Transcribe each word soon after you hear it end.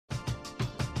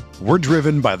We're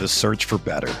driven by the search for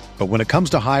better. But when it comes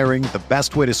to hiring, the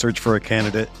best way to search for a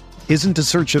candidate isn't to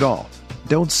search at all.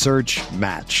 Don't search,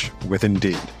 match with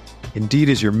Indeed. Indeed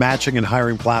is your matching and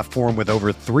hiring platform with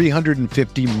over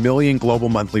 350 million global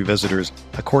monthly visitors,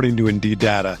 according to Indeed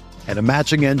data, and a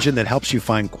matching engine that helps you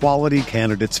find quality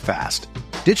candidates fast.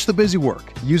 Ditch the busy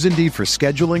work. Use Indeed for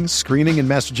scheduling, screening, and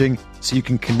messaging so you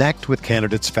can connect with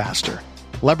candidates faster.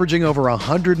 Leveraging over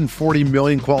 140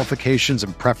 million qualifications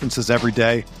and preferences every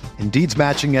day, Indeed's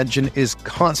matching engine is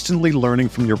constantly learning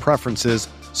from your preferences,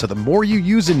 so the more you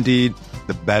use Indeed,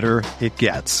 the better it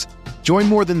gets. Join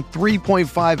more than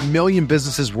 3.5 million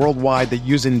businesses worldwide that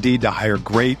use Indeed to hire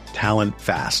great talent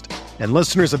fast. And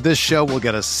listeners of this show will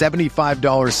get a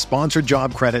 $75 sponsored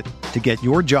job credit to get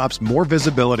your jobs more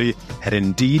visibility at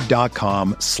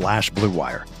Indeed.com/Blue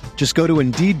Wire. Just go to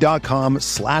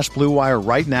Indeed.com/Blue Wire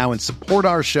right now and support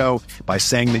our show by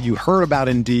saying that you heard about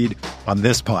Indeed on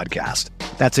this podcast.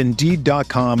 That's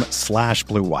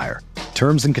Indeed.com/Blue Wire.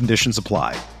 Terms and conditions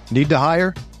apply. Need to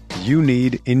hire? You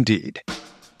need Indeed.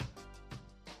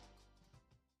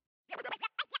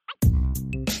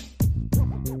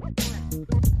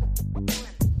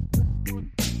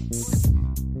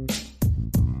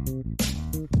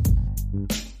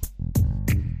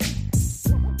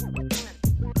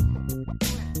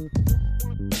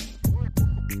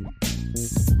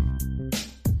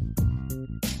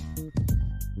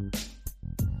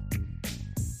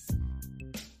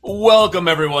 Welcome,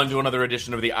 everyone, to another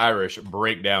edition of the Irish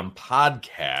Breakdown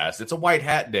Podcast. It's a white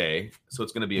hat day, so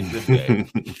it's going to be a good day.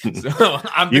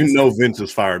 Vince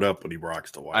is fired up when he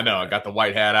rocks the white hat. I know. I got the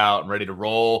white hat out and ready to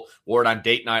roll. Wore it on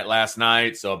date night last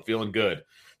night, so I'm feeling good.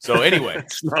 So anyway.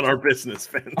 It's not our business,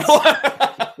 Vince.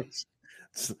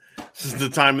 This is the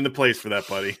time and the place for that,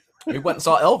 buddy. We went and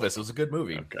saw Elvis. It was a good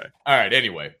movie. Okay. All right,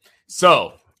 anyway.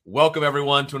 So welcome,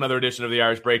 everyone, to another edition of the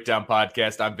Irish Breakdown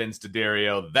Podcast. I'm Vince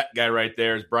D'Addario. That guy right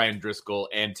there is Brian Driscoll.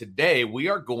 And today we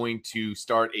are going to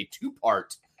start a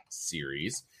two-part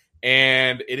series,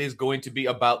 and it is going to be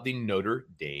about the Notre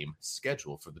Dame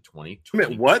schedule for the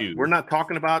 2022. What? We're not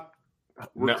talking about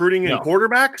recruiting and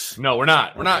quarterbacks? No, we're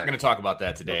not. We're not going to talk about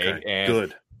that today. Okay, and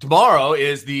good. Tomorrow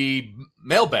is the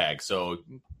mailbag, so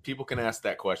people can ask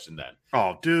that question then.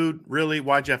 Oh, dude, really?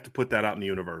 Why'd you have to put that out in the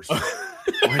universe? Why'd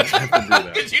you have to do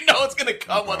that? Because you know it's going to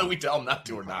come whether we tell them not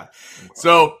to or not.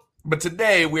 So, but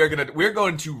today we're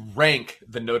going to rank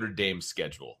the Notre Dame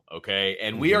schedule, okay?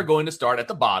 And we are going to start at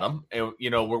the bottom, and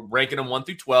we're ranking them 1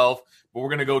 through 12, but we're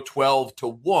going to go 12 to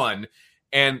 1.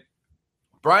 And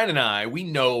Brian and I, we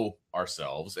know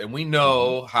ourselves, and we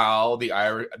know how the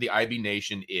IB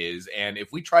Nation is, and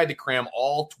if we tried to cram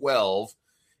all 12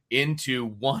 into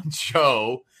one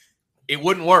show, it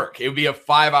wouldn't work. It would be a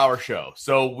 5-hour show.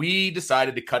 So we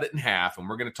decided to cut it in half, and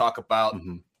we're going to talk about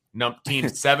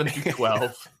teams 7 through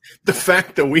 12. The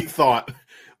fact that we thought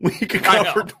we could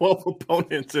cover 12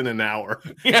 opponents in an hour.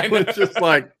 Yeah, it's just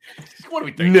like, what are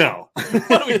we thinking? No.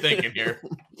 What are we thinking here?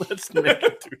 Let's make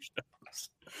it 2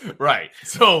 shows. Right.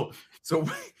 So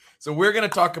we're going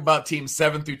to talk about teams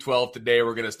 7 through 12 today.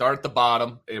 We're going to start at the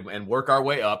bottom and work our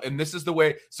way up. And this is the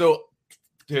way. So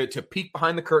to peek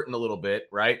behind the curtain a little bit,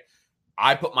 right?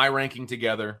 I put my ranking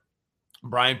together.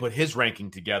 Brian put his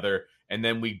ranking together. And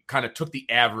then we kind of took the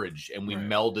average and we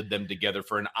melded them together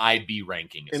for an IB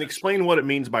ranking. And explain what it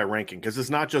means by ranking, because it's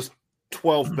not just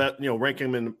 12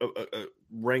 ranking them in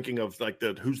ranking of like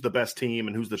who's the best team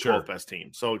and who's the 12th best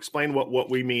team. So explain what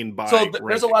we mean by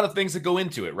there's a lot of things that go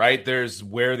into it, right? There's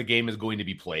where the game is going to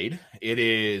be played. It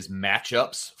is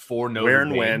matchups for Notre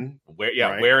Dame.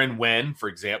 Where and when, for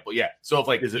example. Yeah. So if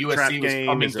like USC was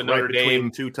coming to Notre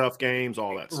Dame, 2 tough games,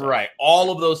 all that stuff. Right.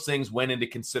 All of those things went into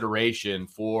consideration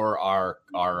for our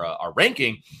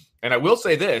ranking. And I will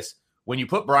say this. When you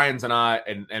put Brian's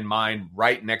and mine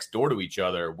right next door to each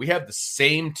other, we have the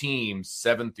same teams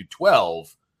 7 through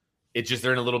 12. It's just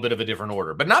they're in a little bit of a different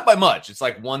order, but not by much. It's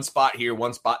like one spot here,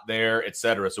 one spot there,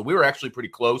 etc. So we were actually pretty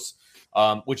close,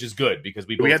 which is good because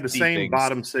we had the same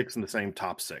bottom 6 and the same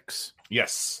top 6.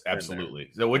 Yes,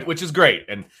 absolutely. So which is great,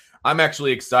 and I'm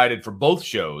actually excited for both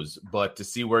shows, but to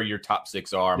see where your top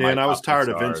 6 are. Yeah, and I was tired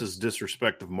of Vince's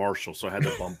disrespect of Marshall, so I had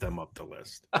to bump them up the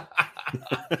list.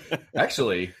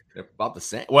 Actually, they're about the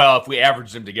same. Well, if we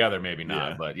average them together, maybe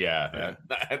not. But yeah.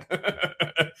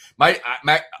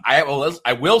 I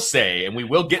will say, and we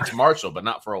will get to Marshall, but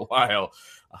not for a while.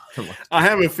 I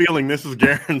have a feeling this is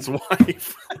Garen's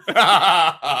wife.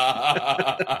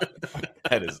 That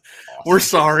is awesome. We're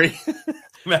sorry.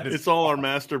 It's all our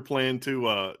master plan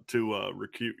to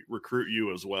recruit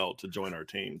you as well to join our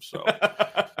team. So,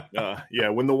 yeah,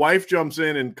 when the wife jumps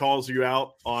in and calls you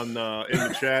out on in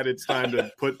the chat, it's time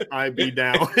to put IB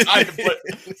down.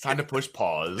 It's time to push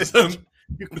pause.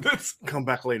 Come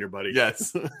back later, buddy.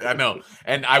 Yes, I know.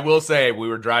 And I will say, we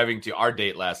were driving to our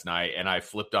date last night, and I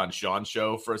flipped on Sean's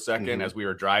show for a second as we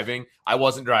were driving. I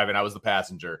wasn't driving; I was the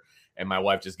passenger. And my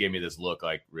wife just gave me this look,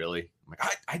 like, "Really?" I'm like,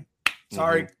 "I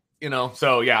sorry."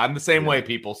 So yeah, I'm the same way,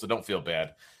 people. So don't feel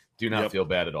bad. Do not feel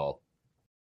bad at all.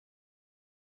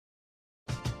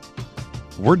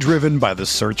 We're driven by the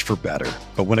search for better.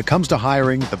 But when it comes to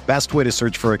hiring, the best way to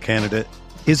search for a candidate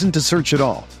isn't to search at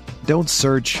all. Don't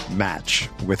search, match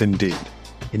with Indeed.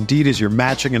 Indeed is your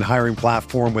matching and hiring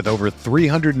platform with over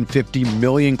 350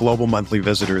 million global monthly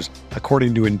visitors,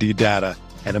 according to Indeed data,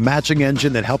 and a matching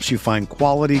engine that helps you find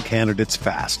quality candidates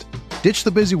fast. Ditch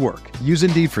the busy work. Use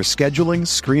Indeed for scheduling,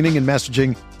 screening, and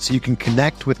messaging so you can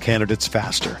connect with candidates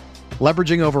faster.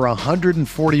 Leveraging over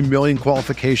 140 million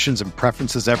qualifications and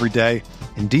preferences every day,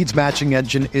 Indeed's matching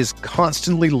engine is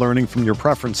constantly learning from your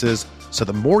preferences, so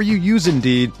the more you use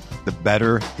Indeed, the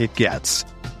better it gets.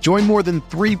 Join more than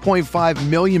 3.5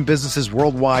 million businesses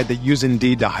worldwide that use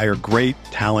Indeed to hire great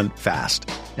talent fast.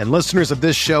 And listeners of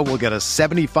this show will get a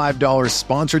 $75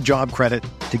 sponsored job credit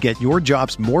to get your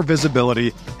jobs more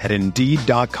visibility at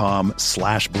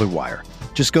Indeed.com/Blue Wire.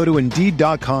 Just go to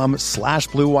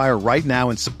Indeed.com/Blue Wire right now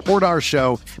and support our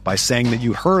show by saying that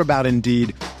you heard about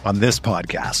Indeed on this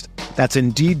podcast. That's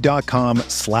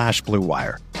Indeed.com/Blue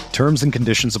Wire. Terms and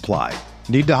conditions apply.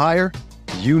 Need to hire?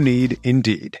 You need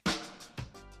Indeed.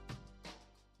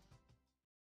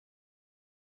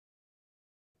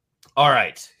 All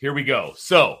right, here we go.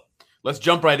 So let's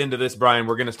jump right into this, Brian.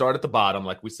 We're going to start at the bottom.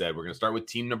 Like we said, we're going to start with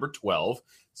team number 12.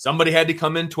 Somebody had to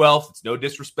come in 12th. It's no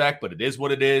disrespect, but it is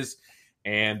what it is.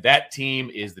 And that team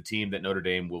is the team that Notre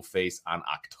Dame will face on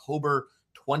October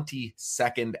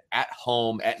 22nd at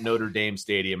home at Notre Dame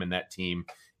Stadium. And that team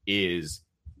is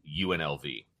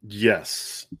UNLV.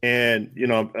 Yes. And,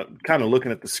 I'm kind of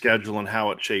looking at the schedule and how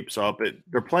it shapes up.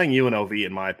 They're playing UNLV,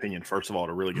 in my opinion, first of all, at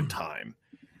a really good time.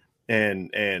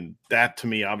 And that to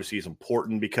me obviously is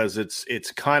important because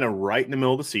it's kind of right in the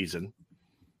middle of the season.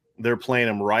 They're playing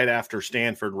them right after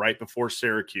Stanford, right before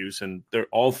Syracuse, and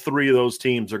all three of those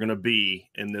teams are going to be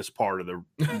in this part of the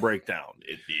breakdown.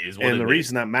 It is, and the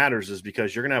reason that matters is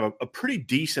because you're going to have a pretty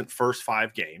decent first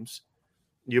 5 games.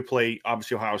 You play,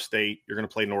 obviously, Ohio State. You're going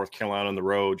to play North Carolina on the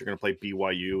road. You're going to play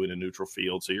BYU in a neutral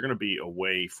field. So you're going to be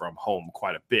away from home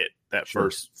quite a bit that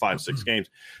first 5-6 games.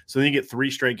 So then you get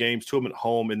 3 straight games, 2 of them at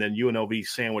home, and then UNLV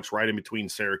sandwiched right in between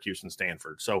Syracuse and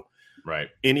Stanford. So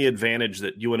any advantage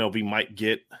that UNLV might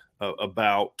get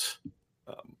about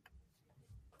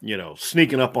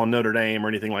sneaking up on Notre Dame or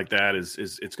anything like that is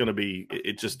it's going to be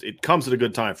it comes at a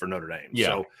good time for Notre Dame. Yeah,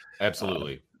 so,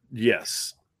 absolutely.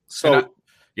 Yes. So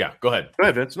yeah, go ahead. Go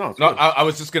ahead, Vince. No, I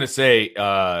was just going to say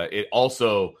it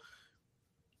also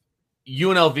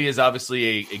UNLV is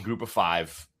obviously a group of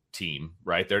 5 team,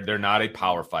 right? They're not a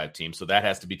Power 5 team, so that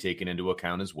has to be taken into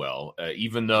account as well.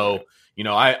 Even though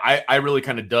I really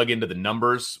kind of dug into the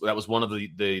numbers. That was one of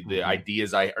the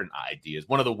ideas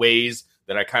one of the ways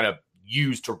that I kind of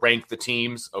used to rank the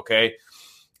teams. Okay,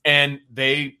 and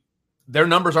their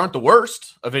numbers aren't the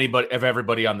worst of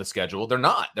everybody on the schedule. They're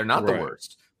not the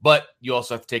worst. But you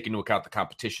also have to take into account the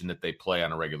competition that they play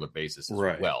on a regular basis as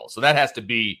well. So that has to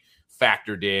be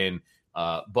factored in.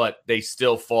 But they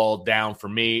still fall down for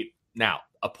me. Now,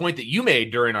 a point that you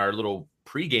made during our little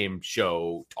pregame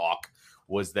show talk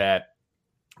was that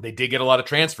they did get a lot of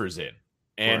transfers in.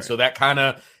 And so that kind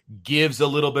of gives a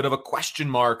little bit of a question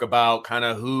mark about kind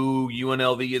of who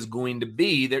UNLV is going to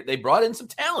be. They brought in some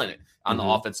talent on the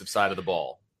offensive side of the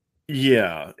ball.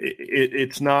 Yeah,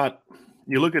 it's not –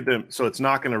 you look at them, so it's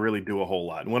not going to really do a whole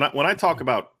lot. When I talk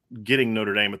about getting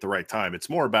Notre Dame at the right time, it's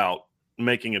more about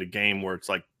making it a game where it's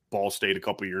like Ball State a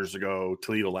couple years ago,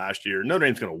 Toledo last year. Notre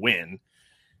Dame's going to win.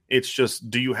 It's just,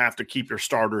 do you have to keep your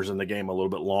starters in the game a little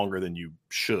bit longer than you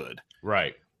should?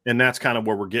 Right. And that's kind of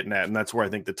where we're getting at, and that's where I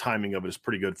think the timing of it is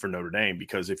pretty good for Notre Dame,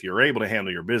 because if you're able to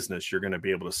handle your business, you're going to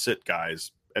be able to sit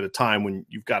guys at a time when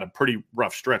you've got a pretty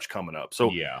rough stretch coming up.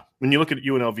 So when you look at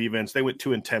UNLV events, they went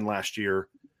 2-10 last year.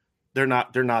 They're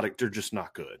just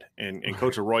not good. And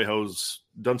Coach Arroyo's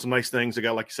done some nice things. They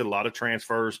got, like you said, a lot of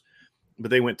transfers,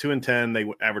 but they went 2-10. They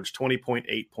averaged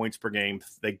 20.8 points per game.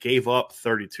 They gave up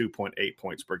 32.8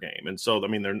 points per game. And so, I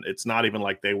mean, it's not even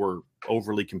like they were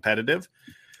overly competitive.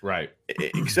 Right.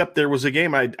 Except there was a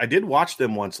game I did watch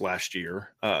them once last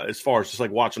year, as far as just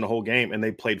like watching the whole game, and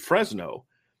they played Fresno,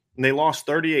 and they lost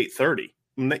 38-30.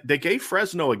 They gave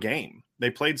Fresno a game. They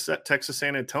played Texas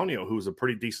San Antonio, who was a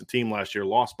pretty decent team last year,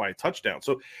 lost by a touchdown.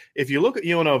 So if you look at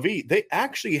UNLV, they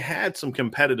actually had some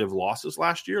competitive losses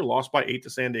last year, lost by 8 to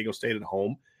San Diego State at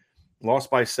home,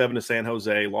 lost by 7 to San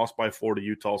Jose, lost by 4 to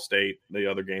Utah State, the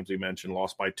other games we mentioned,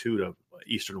 lost by 2 to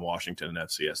Eastern Washington, an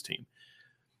FCS team.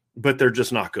 But they're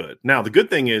just not good. Now, the good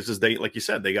thing is they, like you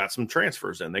said, they got some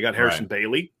transfers in. They got Harrison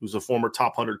Bailey, who's a former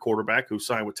top 100 quarterback who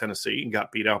signed with Tennessee and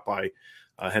got beat out by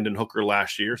Hendon Hooker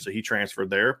last year, so he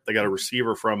transferred there. They got a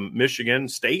receiver from Michigan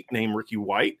State named Ricky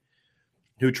White,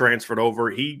 who transferred over.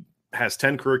 He has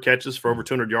 10 career catches for over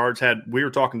 200 yards. We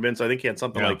were talking, Vince, I think he had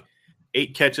something like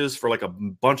 8 catches for like a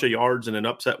bunch of yards in an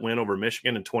upset win over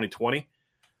Michigan in 2020.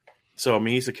 So, I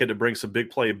mean, he's a kid that brings some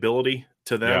big playability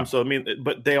to them. Yeah. So, I mean,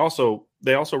 but they also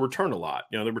return a lot.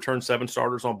 You know, they return 7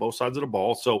 starters on both sides of the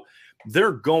ball. So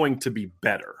they're going to be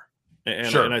better.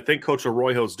 And I think Coach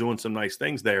Arroyo's doing some nice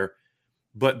things there.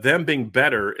 But them being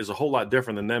better is a whole lot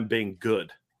different than them being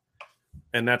good.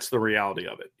 And that's the reality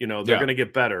of it. You know, they're going to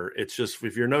get better. It's just,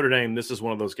 if you're Notre Dame, this is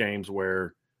one of those games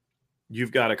where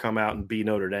you've got to come out and be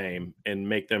Notre Dame and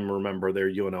make them remember their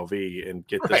UNLV and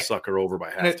get this sucker over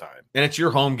by halftime. And it's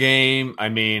your home game. I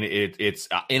mean, it's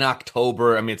in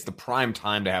October. I mean, it's the prime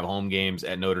time to have home games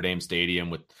at Notre Dame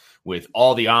Stadium with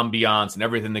all the ambiance and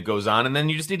everything that goes on. And then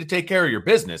you just need to take care of your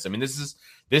business. I mean,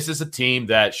 this is a team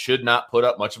that should not put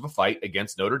up much of a fight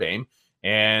against Notre Dame,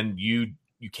 and you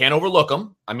can't overlook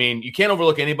them. I mean, you can't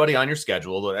overlook anybody on your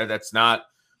schedule. That's not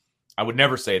 – I would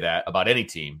never say that about any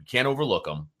team. You can't overlook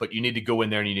them, but you need to go in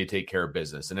there and you need to take care of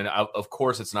business. And then, of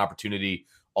course, it's an opportunity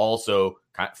also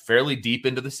fairly deep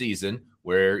into the season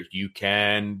where you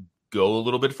can go a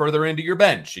little bit further into your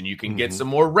bench and you can get some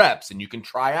more reps and you can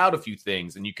try out a few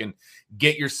things and you can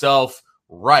get yourself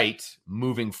right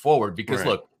moving forward. Because,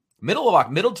 look,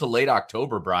 middle to late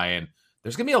October, Brian,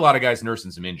 there's going to be a lot of guys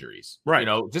nursing some injuries. Right. You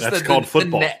know, just that's called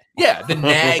football. The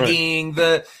nagging,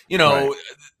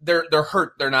 they're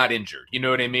hurt. They're not injured. You know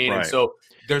what I mean? Right. And so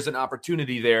there's an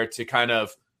opportunity there to kind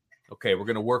of, okay, we're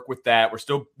going to work with that. We're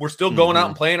still going out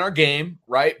and playing our game.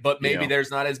 Right. But maybe there's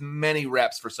not as many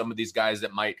reps for some of these guys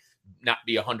that might not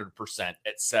be 100%, et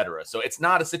cetera. So it's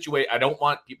not a situation. I don't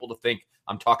want people to think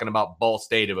I'm talking about Ball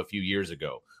State of a few years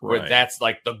ago, where that's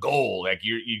like the goal. Like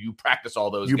you practice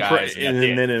all those guys, and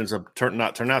then it ends up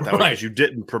not turn out that way because you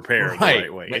didn't prepare the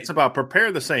right way. It's about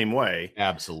prepare the same way,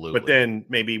 absolutely. But then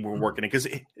maybe we're working it because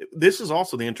this is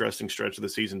also the interesting stretch of the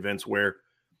season, Vince, where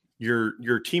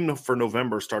your team for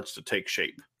November starts to take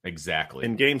shape. Exactly,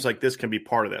 and games like this can be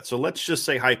part of that. So let's just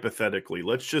say hypothetically,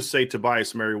 let's just say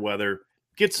Tobias Merriweather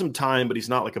gets some time, but he's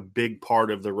not like a big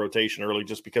part of the rotation early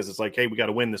just because it's like, hey, we got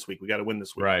to win this week.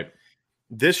 Right.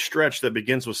 This stretch that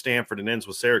begins with Stanford and ends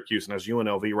with Syracuse and has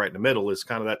UNLV right in the middle is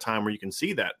kind of that time where you can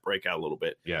see that break out a little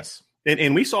bit. Yes.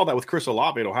 And we saw that with Chris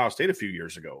Olave at Ohio State a few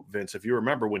years ago, Vince. If you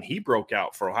remember when he broke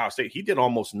out for Ohio State, he did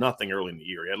almost nothing early in the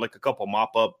year. He had like a couple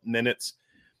mop-up minutes.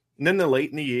 And then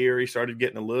late in the year, he started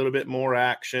getting a little bit more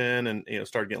action and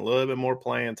started getting a little bit more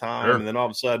playing time. Sure. And then all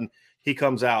of a sudden – he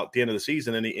comes out at the end of the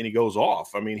season and he goes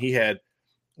off. I mean, he had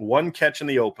 1 catch in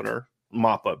the opener,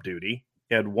 mop-up duty.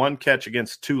 He had 1 catch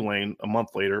against Tulane a month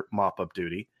later, mop-up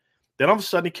duty. Then all of a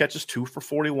sudden he catches 2 for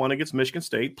 41 against Michigan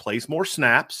State, plays more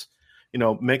snaps,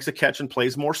 makes a catch and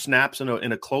plays more snaps in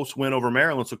a close win over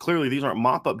Maryland. So clearly these aren't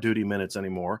mop-up duty minutes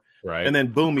anymore. Right. And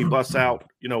then boom, he busts out,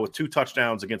 with 2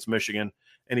 touchdowns against Michigan,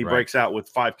 and he breaks out with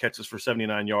 5 catches for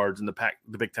 79 yards in the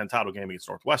Big Ten title game against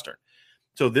Northwestern.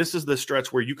 So this is the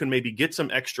stretch where you can maybe get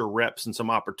some extra reps and some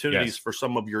opportunities for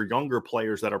some of your younger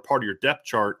players that are part of your depth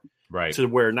chart, right? To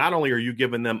where not only are you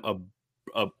giving them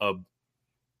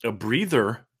a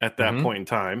breather at that point in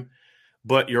time,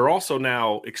 but you're also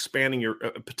now expanding your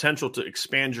potential to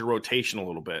expand your rotation a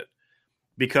little bit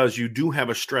because you do have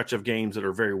a stretch of games that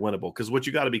are very winnable. Because what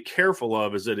you got to be careful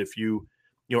of is that if you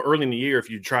early in the year, if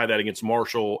you try that against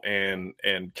Marshall and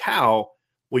Cal.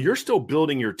 Well, you're still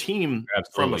building your team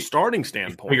from a starting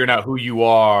standpoint. Figuring out who you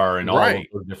are and all of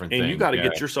those different things. And you got to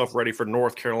get yourself ready for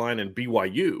North Carolina and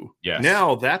BYU. Yes.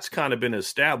 Now that's kind of been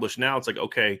established. Now it's like,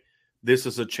 okay, this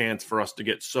is a chance for us to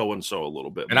get so-and-so a little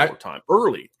bit more time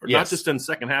early. Or not just in the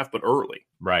second half, but early.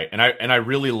 Right. And I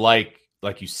really like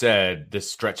you said, this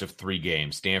stretch of 3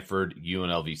 games, Stanford,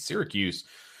 UNLV, Syracuse.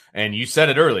 And you said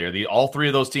it earlier, all 3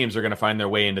 of those teams are going to find their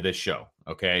way into this show.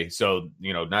 Okay. So,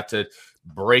 not to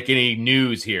break any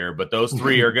news here, but those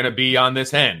 3 are going to be on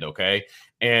this end. Okay.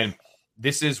 And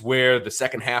this is where the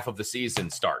second half of the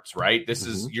season starts, right? This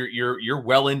is, you're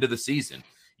well into the season.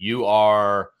 You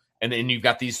are, and then you've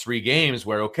got these 3 games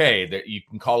where, okay, that you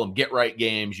can call them get right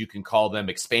games. You can call them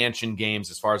expansion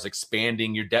games as far as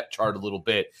expanding your depth chart a little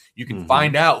bit. You can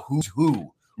find out who's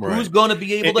who Who's going to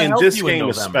be able to help this you game in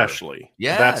November? especially?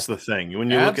 Yeah, that's the thing. When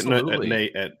you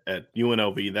Absolutely. look at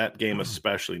UNLV, that game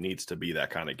especially needs to be that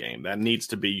kind of game. That needs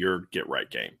to be your get right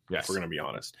game. Yes, if we're going to be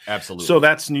honest. Absolutely. So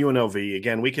that's UNLV.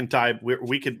 Again, we can dive.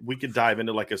 We could dive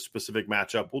into like a specific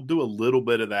matchup. We'll do a little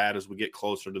bit of that as we get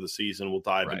closer to the season. We'll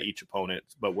dive into each opponent,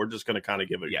 but we're just going to kind of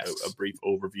give a brief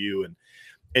overview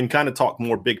and kind of talk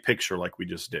more big picture like we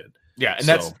just did. Yeah, and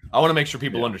I want to make sure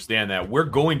people understand that we're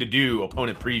going to do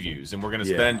opponent previews, and we're going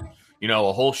to spend, a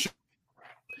whole show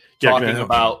talking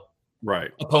about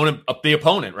the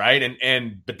opponent, right?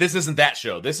 But this isn't that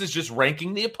show. This is just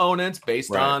ranking the opponents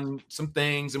based on some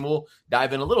things, and we'll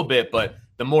dive in a little bit, but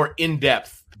the more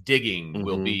in-depth digging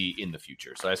will be in the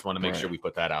future. So I just want to make sure we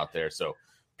put that out there so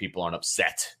people aren't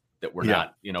upset that we're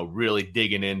not, really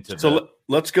digging into. So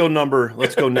let's go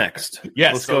next.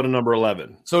 Yes. Let's go to number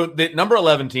 11. So the number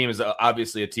 11 team is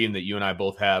obviously a team that you and I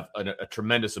both have a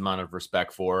tremendous amount of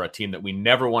respect for, a team that we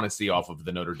never want to see off of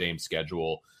the Notre Dame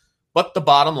schedule. But the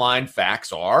bottom line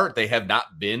facts are they have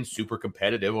not been super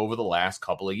competitive over the last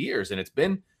couple of years. And it's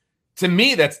been, to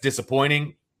me, that's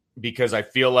disappointing. Because I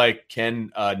feel like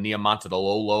Ken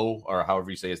Niumatalolo, or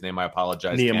however you say his name, I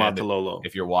apologize. Niumatalolo.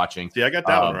 If you're watching. Yeah, I got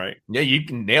that one right. Yeah, you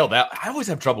can nail that. I always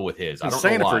have trouble with his. I've been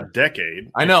saying it for a decade.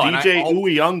 I know. DJ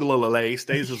Uiagalelei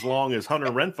stays as long as Hunter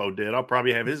Renfrow did. I'll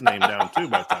probably have his name down too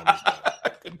by the time he's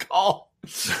done. Good call.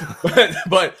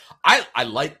 but I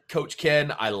like Coach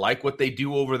Ken. I like what they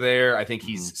do over there. I think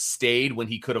he's stayed when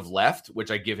he could have left,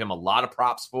 which I give him a lot of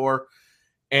props for.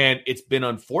 And it's been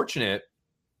unfortunate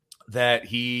that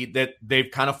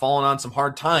they've kind of fallen on some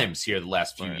hard times here the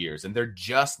last few years, and they're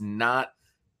just not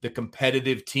the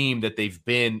competitive team that they've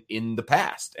been in the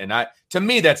past. And to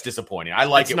me, that's disappointing. I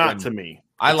like it's not to me.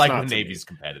 I like when Navy's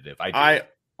competitive. I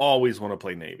always want to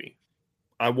play Navy.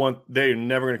 They're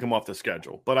never going to come off the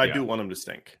schedule, but I do want them to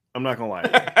stink. I'm not going to lie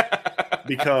to you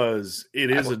because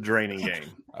it is a draining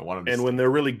game. I want them to and when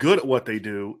they're really good at what they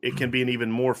do, it can be an even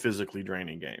more physically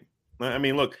draining game. I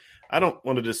mean, look, I don't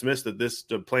want to dismiss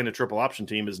that playing a triple option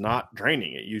team is not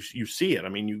draining it. You see it. I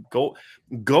mean, you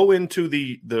go into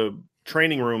the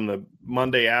training room the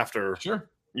Monday after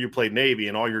you played Navy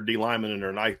and all your D linemen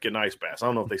are getting ice baths. I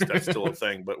don't know if that's still a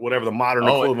thing, but whatever the modern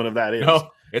equivalent of that is. No,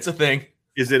 it's a thing.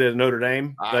 Is it at Notre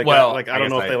Dame? I don't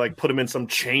know if they put them in some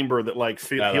chamber that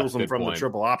heals them from the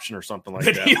triple option or something like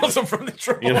that. Heals them from the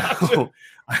triple option.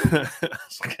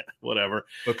 Whatever.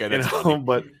 Okay, that's funny.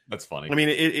 But that's funny. I mean,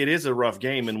 it is a rough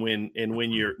game, and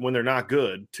when they're not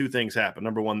good, two things happen.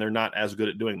 Number one, they're not as good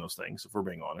at doing those things, if we're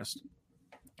being honest.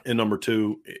 And number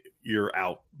two, you're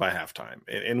out by halftime,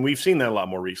 and we've seen that a lot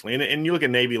more recently. And you look at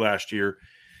Navy last year.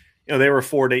 They were a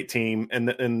 4-8 team,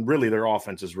 and really their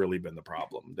offense has really been the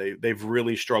problem. They've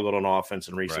really struggled on offense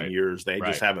in recent years. They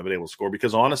just haven't been able to score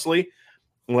because honestly,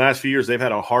 in the last few years they've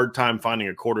had a hard time finding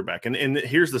a quarterback. And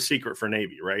here's the secret for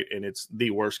Navy, right? And it's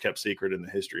the worst kept secret in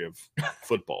the history of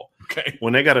football. Okay,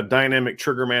 when they got a dynamic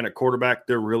trigger man at quarterback,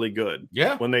 they're really good.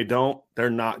 Yeah, when they don't, they're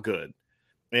not good.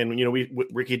 And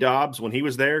Ricky Dobbs, when he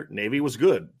was there, Navy was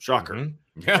good. Shocker. Mm-hmm.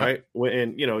 Yeah. Right.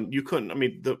 And you couldn't. I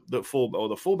mean, the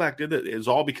fullback did it. Is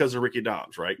all because of Ricky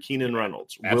Dobbs, right? Keenan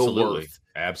Reynolds, absolutely. Will Worth.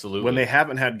 Absolutely. When they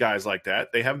haven't had guys like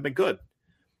that, they haven't been good.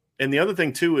 And the other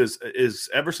thing too is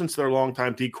ever since their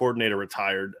longtime D coordinator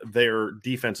retired, their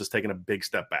defense has taken a big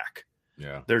step back.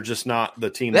 Yeah, they're just not the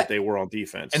team that they were on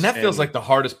defense. And that feels like the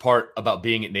hardest part about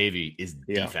being at Navy is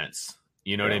defense.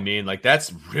 You know what I mean? Like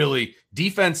that's really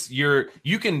defense. You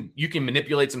can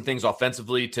manipulate some things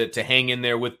offensively to hang in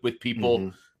there with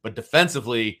people, but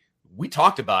defensively, we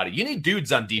talked about it. You need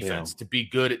dudes on defense to be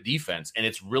good at defense, and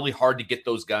it's really hard to get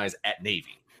those guys at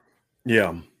Navy.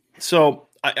 Yeah. So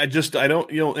I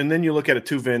don't, and then you look at it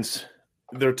too, Vince.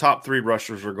 Their top 3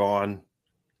 rushers are gone,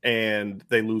 and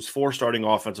they lose 4 starting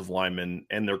offensive linemen,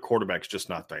 and their quarterback's just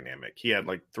not dynamic. He had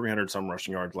like 300 some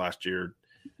rushing yards last year.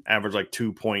 Average like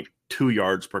 2.2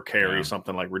 yards per carry,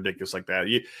 something like ridiculous like that.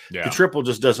 The triple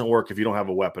just doesn't work if you don't have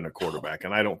a weapon at quarterback,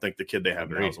 and I don't think the kid they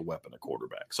have now is a weapon at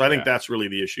quarterback. So I think that's really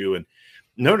the issue. And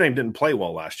Notre Dame didn't play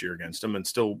well last year against them and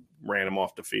still ran him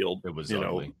off the field. It was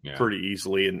pretty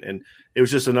easily, and it was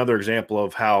just another example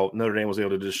of how Notre Dame was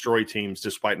able to destroy teams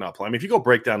despite not playing. I mean, if you go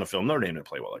break down the film, Notre Dame didn't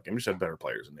play well that game. We just had better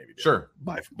players than Navy did. Sure,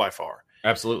 by far,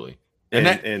 absolutely.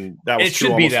 And that was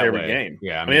true almost every game.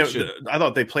 Yeah, I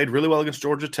thought they played really well against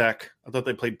Georgia Tech. I thought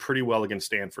they played pretty well against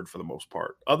Stanford for the most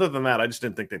part. Other than that, I just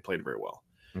didn't think they played very well.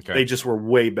 Okay. They just were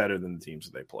way better than the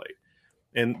teams that they played.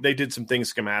 And they did some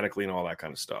things schematically and all that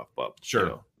kind of stuff. But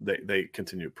they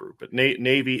continue to prove. But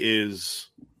Navy is,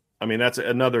 that's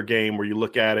another game where you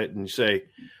look at it and you say,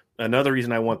 another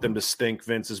reason I want them to stink,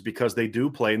 Vince, is because they do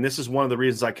play. And this is one of the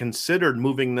reasons I considered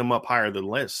moving them up higher than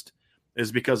list.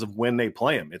 is because of when they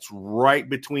play them. It's right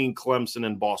between Clemson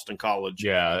and Boston College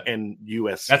and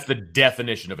USC. That's the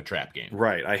definition of a trap game.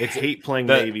 Right. I hate playing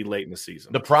Navy late in the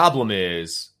season. The problem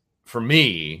is, for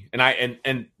me,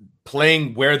 and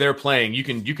playing where they're playing, you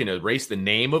can erase the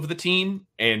name of the team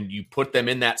and you put them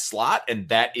in that slot, and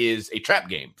that is a trap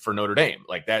game for Notre Dame.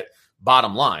 Like that,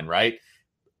 bottom line, right?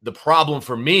 The problem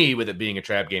for me with it being a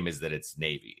trap game is that it's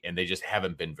Navy, and they just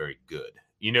haven't been very good.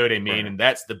 You know what I mean? Right. And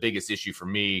that's the biggest issue for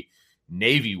me,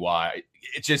 Navy-wise.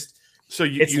 It's just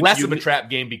it's less of a trap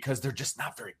game because they're just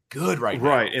not very good right now.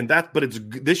 Right, and but it's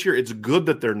this year. It's good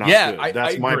that they're not good.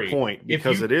 That's my point,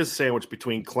 because it is sandwiched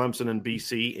between Clemson and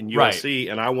BC and USC,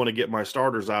 and I want to get my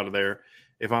starters out of there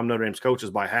if I'm Notre Dame's coaches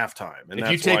by halftime. And if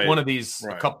you take one of these,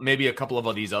 maybe a couple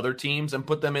of these other teams, and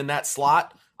put them in that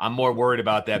slot, I'm more worried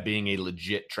about that being a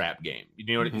legit trap game.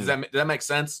 You know, does that make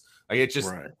sense? Like, it's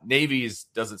just Navy's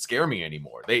doesn't scare me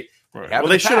anymore. They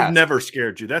should have never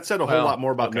scared you. That said a whole lot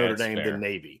more about Notre Dame than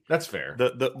Navy. That's fair.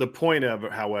 The point of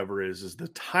it, however, is the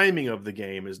timing of the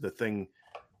game is the thing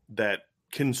that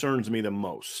concerns me the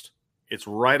most. It's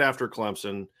right after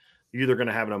Clemson. You're either going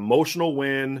to have an emotional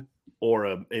win or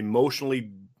an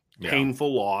emotionally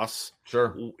painful loss.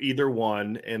 Sure, either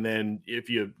one. And then if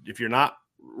you're not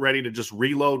ready to just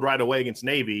reload right away against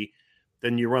Navy,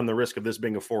 then you run the risk of this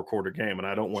being a 4-quarter game. And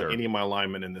I don't want any of my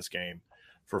linemen in this game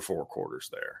for 4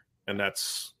 quarters there. And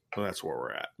that's where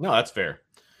we're at. No, that's fair.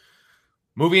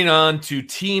 Moving on to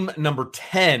team number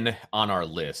 10 on our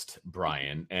list,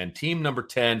 Brian. And team number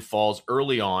 10 falls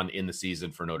early on in the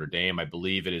season for Notre Dame. I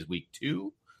believe it is week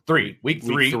 3,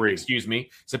 excuse me.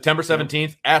 September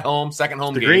 17th at home, second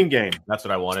home game. The green game. That's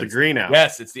what I wanted. It's the green out.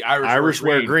 Yes, it's the Irish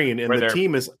wear green. And the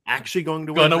team is actually going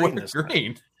to wear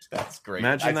green. That's great.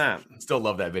 Imagine that. Still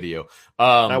love that video.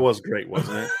 That was great,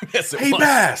 wasn't it? Yes, it was.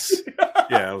 Bass.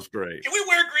 Yeah, it was great. Can we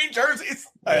wear green jerseys?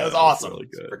 That was awesome. Really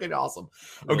good. Freaking awesome.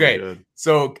 Really okay, good.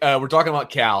 So we're talking about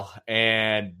Cal,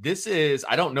 and this is,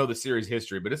 I don't know the series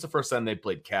history, but it's the first time they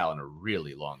played Cal in a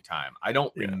really long time. I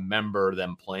don't remember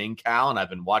them playing Cal, and I've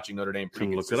been watching Notre Dame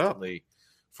pretty consistently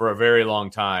for a very long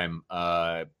time.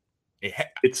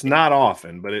 It's not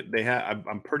often, but they have.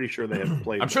 I'm pretty sure they have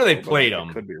played. I'm sure they played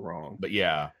them. I could be wrong, but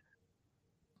yeah.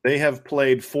 They have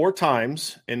played 4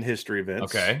 times in history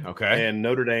events. Okay. And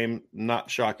Notre Dame, not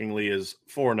shockingly, is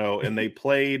 4-0. And they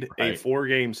played a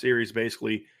 4-game series.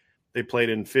 Basically, they played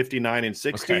in 59 and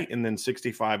 60, and then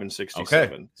 65 and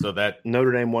 67. Okay. So that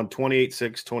Notre Dame won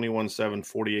 28-6,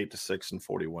 21-7, 48-6, and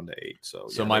 41-8.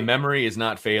 So my memory is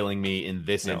not failing me in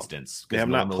this instance. They have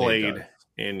not played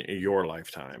in your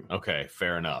lifetime. Okay,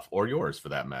 fair enough, or yours for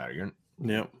that matter.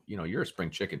 You're a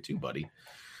spring chicken too, buddy.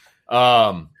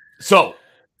 So.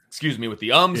 Excuse me with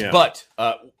the but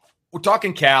we're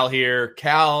talking Cal here.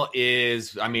 Cal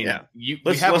is, let's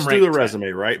do the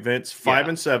resume, right, Vince?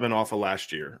 5-7 off of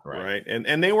last year, right?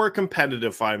 And they were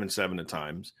competitive 5-7 at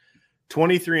times.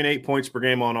 23 and 8 points per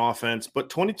game on offense, but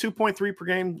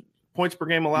 22.3 points per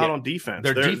game allowed on defense.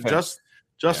 Their defense.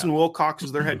 Justin Wilcox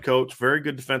is their head coach, very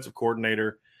good defensive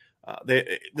coordinator.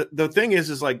 The thing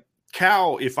is like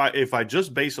Cal. If I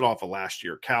just base it off of last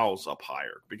year, Cal's up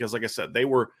higher because, like I said, they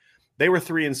were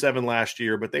 3-7 last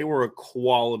year, but they were they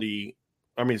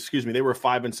were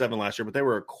 5-7 last year, but they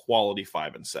were a quality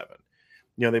 5-7.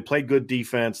 They played good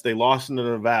defense. They lost to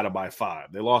Nevada by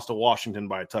 5. They lost to Washington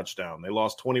by a touchdown. They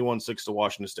lost 21-6 to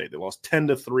Washington State. They lost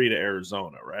 10-3 to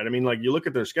Arizona, right? You look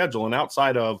at their schedule, and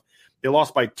outside of they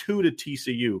lost by 2 to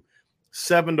TCU,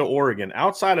 7 to Oregon.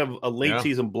 Outside of a late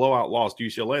season blowout loss to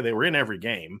UCLA, they were in every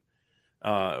game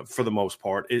for the most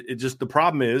part. It just, the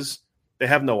problem is, they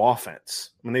have no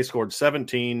offense. They scored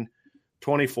 17,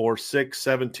 24, 6,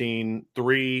 17,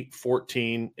 3,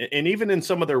 14. And even in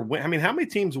some of their win, how many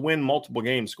teams win multiple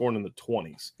games scoring in the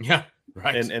 20s? Yeah,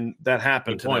 right. And that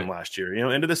happened to them last year.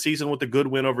 End of the season with a good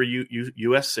win over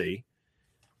USC.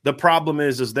 The problem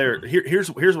is here's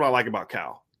what I like about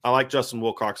Cal. I like Justin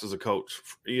Wilcox as a coach.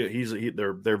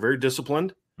 They're very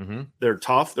disciplined. Mm-hmm. They're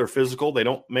tough. They're physical. They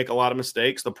don't make a lot of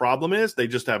mistakes. The problem is they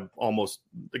just have almost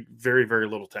very, very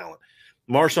little talent.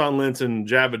 Marshawn Lynch and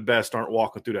Javid Best aren't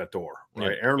walking through that door,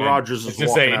 right? Aaron Rodgers is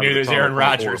walking out of the tunnel. Aaron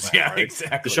Rodgers. Yeah, right?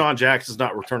 exactly. Deshaun Jackson's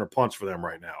not returning a punch for them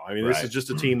right now. This is just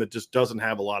a team that just doesn't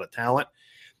have a lot of talent.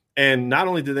 And not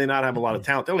only do they not have a lot of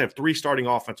talent, they only have 3 starting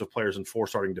offensive players and 4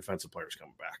 starting defensive players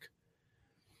coming back.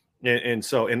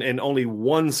 And only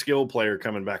 1 skill player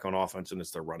coming back on offense, and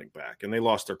it's their running back. And they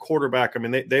lost their quarterback.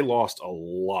 They lost a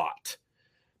lot.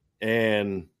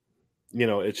 And,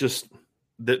 it's just –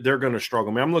 they're going to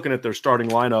struggle. I'm looking at their starting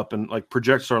lineup and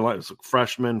project starting lineup. It's like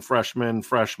freshman,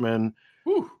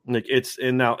 Like it's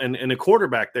and a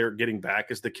quarterback they're getting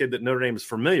back is the kid that Notre Dame is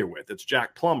familiar with. It's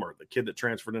Jack Plummer, the kid that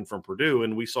transferred in from Purdue,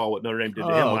 and we saw what Notre Dame did to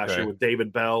him last year with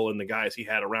David Bell and the guys he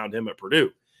had around him at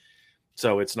Purdue.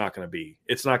 So it's not going to be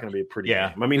a pretty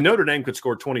game. I mean, Notre Dame could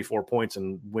score 24 points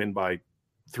and win by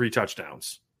 3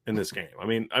 touchdowns in this game. I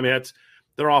mean, that's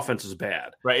their offense is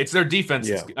bad. Right. It's their defense.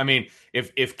 Yeah. I mean,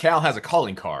 if Cal has a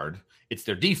calling card, it's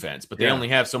their defense, but they only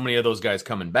have so many of those guys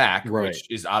coming back,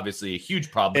 which is obviously a huge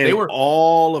problem. And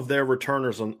all of their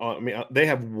returners they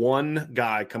have one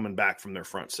guy coming back from their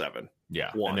front 7.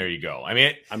 Yeah, and there you go. I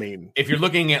mean, if you're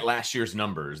looking at last year's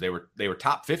numbers, they were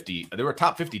top 50. They were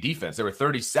top 50 defense. They were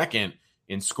 32nd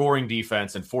in scoring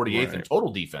defense and 48th in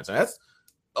total defense. And that's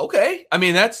okay. I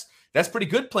mean, that's pretty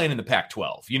good playing in the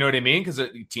Pac-12. You know what I mean? Because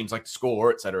teams like to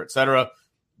score, et cetera, et cetera.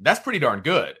 That's pretty darn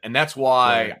good. And that's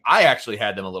why I actually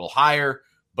had them a little higher,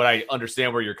 but I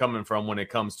understand where you're coming from when it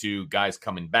comes to guys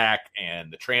coming back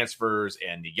and the transfers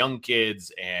and the young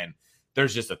kids. And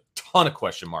there's just a ton of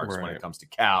question marks when it comes to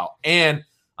Cal. And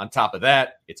on top of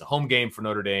that, it's a home game for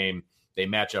Notre Dame. They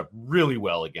match up really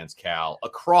well against Cal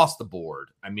across the board.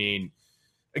 I mean,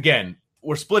 again,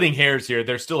 we're splitting hairs here.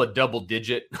 They're still a double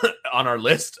digit on our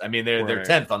list. I mean, they're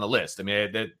 10th on the list. I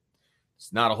mean,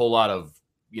 it's not a whole lot of,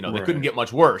 they couldn't get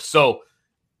much worse. So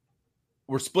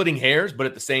we're splitting hairs, but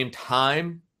at the same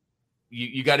time,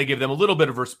 you got to give them a little bit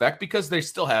of respect because they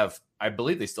still have, I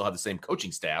believe they still have the same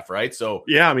coaching staff, right? So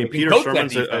yeah, I mean, Peter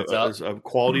Sherman's a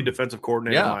quality defensive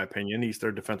coordinator, in my opinion. He's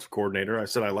their defensive coordinator. I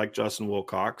said I like Justin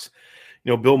Wilcox.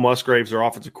 Bill Musgrave's their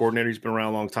offensive coordinator. He's been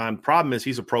around a long time. The problem is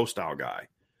he's a pro-style guy.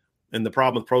 And the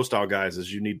problem with pro-style guys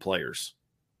is you need players.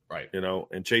 Right.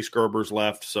 And Chase Gerber's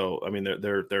left. So, I mean,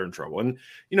 they're in trouble. And,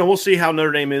 we'll see how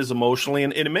Notre Dame is emotionally.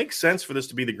 And it makes sense for this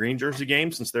to be the green jersey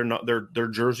game since they're not, their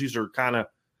jerseys are kind of,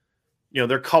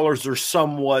 their colors are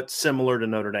somewhat similar to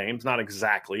Notre Dame's. Not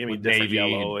exactly. I mean, different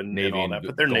yellow and all that,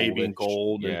 but they're navy and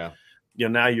gold. Yeah.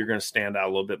 And, now you're going to stand out a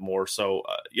little bit more. So,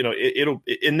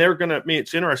 and they're going to, I mean,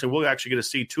 it's interesting. We'll actually get to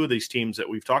see 2 of these teams that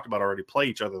we've talked about already play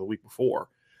each other the week before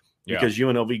because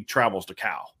UNLV travels to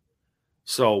Cal.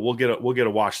 So we'll get to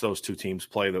watch those 2 teams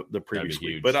play the previous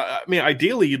week. But I mean,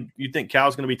 ideally, you'd think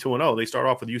Cal's going to be 2-0. They start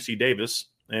off with UC Davis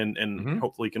and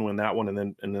hopefully can win that one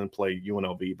and then play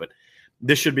UNLV. But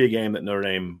this should be a game that Notre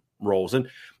Dame rolls.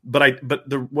 But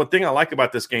the one thing I like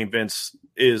about this game, Vince,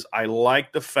 is I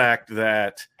like the fact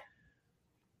that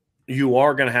you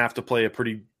are going to have to play a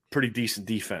pretty decent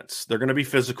defense. They're going to be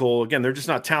physical. Again, they're just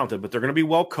not talented, but they're going to be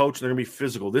well coached. They're going to be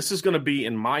physical. This is going to be,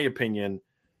 in my opinion,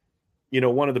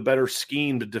 one of the better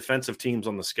schemed defensive teams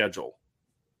on the schedule.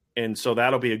 And so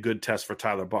that'll be a good test for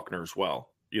Tyler Buchner as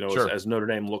well, as Notre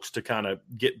Dame looks to kind of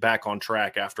get back on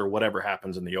track after whatever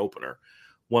happens in the opener,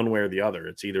 one way or the other.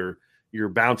 It's either you're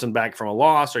bouncing back from a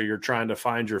loss or you're trying to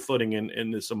find your footing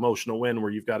in this emotional win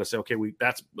where you've got to say, okay,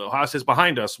 Ohio State's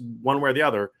behind us one way or the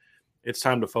other. It's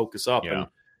time to focus up. Yeah.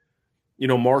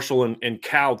 And, Marshall and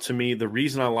Cal, to me, the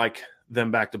reason I like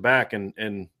them back to back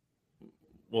and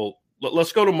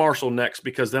let's go to Marshall next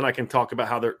because then I can talk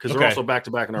about they're also back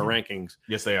to back in our rankings.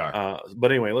 Yes, they are.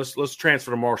 But anyway, let's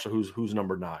transfer to Marshall, who's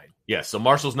number 9. Yes, so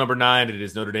Marshall's number 9. It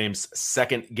is Notre Dame's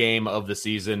second game of the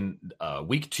season,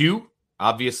 week 2,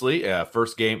 obviously,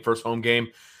 first home game,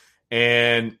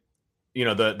 and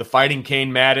the Fighting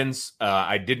Kane Maddens.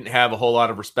 I didn't have a whole lot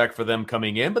of respect for them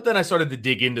coming in, but then I started to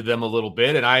dig into them a little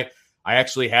bit, and I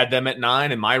actually had them at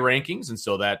 9 in my rankings, and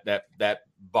so that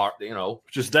bar,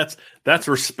 just that's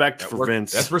respect for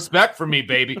Vince. That's respect for me,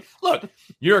 baby. Look,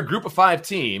 you're a group of 5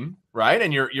 team, right?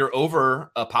 And you're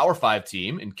over a Power 5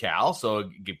 team in Cal, so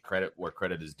give credit where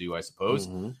credit is due, I suppose.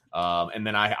 And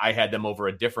then I had them over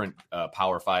a different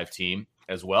Power 5 team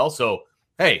as well. So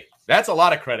hey, that's a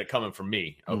lot of credit coming from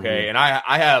me, okay? And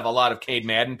I have a lot of Cade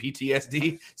Madden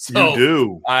PTSD. So you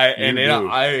do.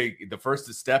 The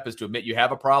first step is to admit you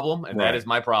have a problem, and that is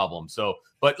my problem. So,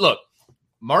 but look.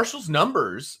 Marshall's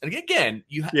numbers, and again,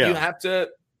 you have to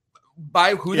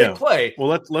by who they play.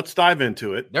 Well, let's dive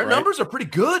into it. Their numbers are pretty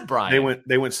good, Brian.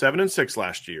 They went 7-6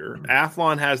 last year.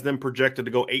 Athlon has them projected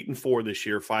to go 8-4 this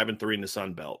year, 5-3 in the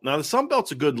Sun Belt. Now the Sun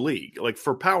Belt's a good league. Like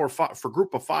for Power 5, for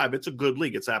Group of 5, it's a good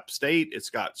league. It's App State.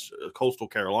 It's got Coastal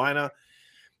Carolina.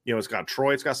 It's got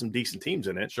Troy. It's got some decent teams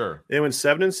in it. Sure. They went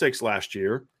 7-6 last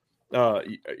year.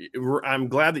 I'm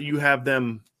glad that you have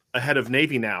them ahead of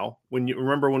Navy now. When you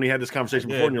remember when we had this conversation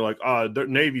before, and you're like,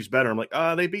 Navy's better. I'm like,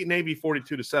 they beat Navy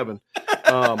 42-7.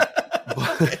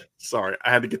 Sorry, I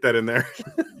had to get that in there.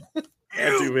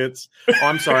 Had to, Vince.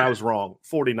 I'm sorry, I was wrong.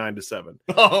 49-7.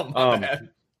 Oh my bad.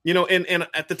 And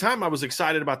at the time I was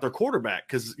excited about their quarterback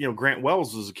because Grant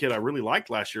Wells was a kid I really liked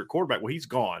last year at quarterback. Well, he's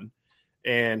gone.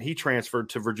 and he transferred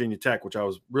to Virginia Tech, which I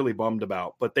was really bummed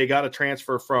about. But they got a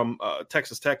transfer from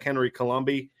Texas Tech, Henry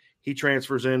Colombi. He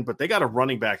transfers in, but they got a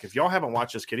running back. If y'all haven't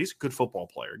watched this kid, he's a good football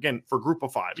player. Again, for Group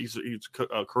of Five, he's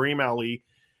Kareem Ali,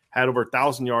 had over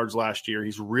 1,000 yards last year.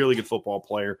 He's a really good football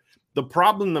player. The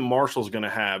problem that Marshall's going to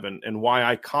have, and why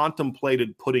I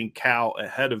contemplated putting Cal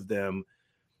ahead of them,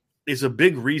 is a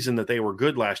big reason that they were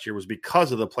good last year was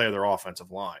because of the play of their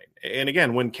offensive line. And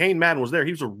again, when Kane Madden was there,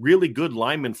 he was a really good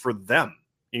lineman for them.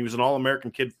 He was an All-American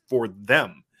kid for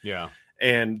them. Yeah.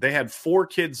 And they had 4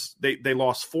 kids. They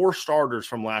lost 4 starters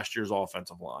from last year's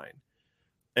offensive line.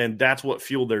 And that's what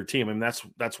fueled their team. And that's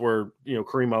where,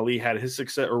 Kareem Ali had his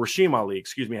success, or Rasheem Ali,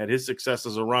 had his success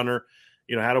as a runner,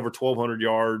 had over 1,200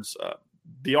 yards.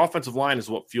 The offensive line is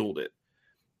what fueled it.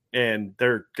 And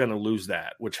they're going to lose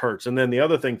that, which hurts. And then the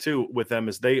other thing, too, with them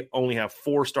is they only have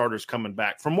 4 starters coming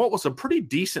back from what was a pretty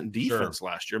decent defense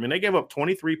last year. I mean, they gave up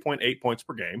 23.8 points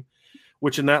per game,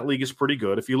 which in that league is pretty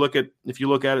good. If you look at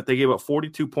it, they gave up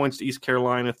 42 points to East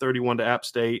Carolina, 31 to App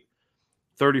State,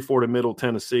 34 to Middle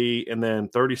Tennessee, and then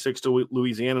 36 to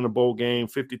Louisiana in a bowl game,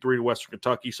 53 to Western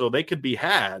Kentucky. So they could be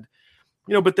had.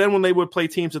 But then when they would play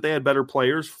teams that they had better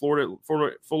players, Florida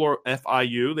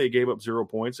FIU, they gave up 0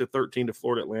 points, at 13 to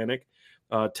Florida Atlantic,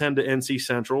 10 to NC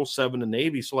Central, 7 to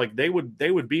Navy. So they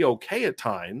would be okay at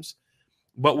times,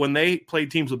 but when they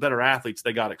played teams with better athletes,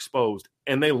 they got exposed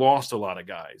and they lost a lot of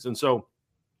guys. And so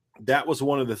that was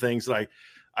one of the things that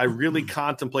I really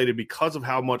contemplated because of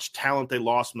how much talent they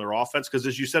lost from their offense. Because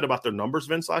as you said about their numbers,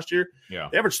 Vince, last year,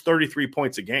 they averaged 33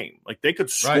 points a game. Like they could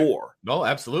score. Right. No,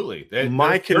 absolutely. They're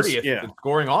 30th in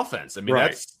scoring offense. I mean,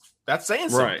 that's saying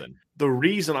something. Right. The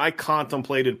reason I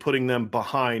contemplated putting them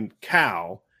behind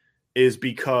Cal is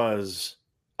because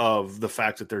of the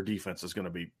fact that their defense is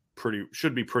going to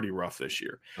should be pretty rough this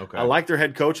year. Okay. I like their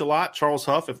head coach a lot, Charles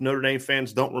Huff. If Notre Dame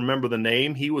fans don't remember the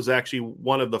name, he was actually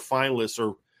one of the finalists,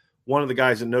 or one of the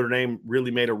guys that Notre Dame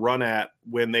really made a run at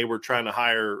when they were trying to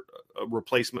hire a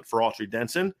replacement for Autry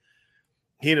Denson.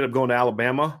 He ended up going to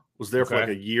Alabama, was there for like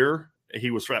a year.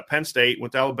 He was at Penn State,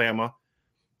 went to Alabama,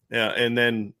 and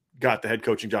then got the head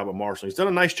coaching job at Marshall. He's done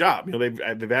a nice job. They've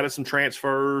added some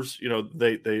transfers.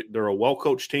 They're a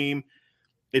well-coached team.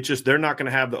 It's just they're not going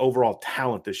to have the overall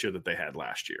talent this year that they had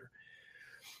last year.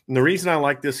 And the reason I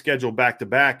like this schedule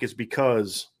back-to-back is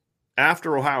because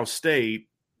after Ohio State,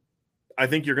 I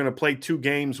think you're going to play 2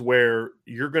 games where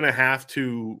you're going to have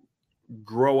to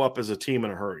grow up as a team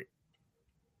in a hurry.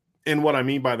 And what I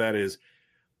mean by that is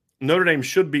Notre Dame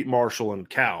should beat Marshall and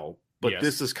Cal, but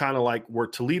this is kind of like where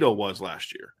Toledo was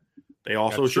last year. They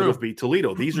also should have beat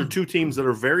Toledo. These are 2 teams that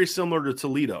are very similar to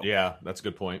Toledo. Yeah, that's a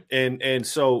good point. And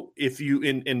so if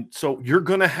you so you're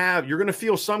going to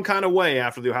feel some kind of way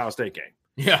after the Ohio State game.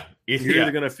 Yeah. You're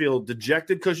either going to feel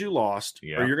dejected because you lost,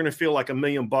 or you're going to feel like $1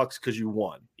 million because you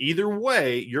won. Either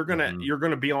way, you're going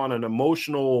to be on an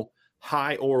emotional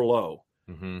high or low.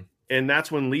 Mm-hmm. And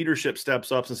that's when leadership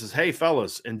steps up and says, hey,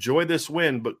 fellas, enjoy this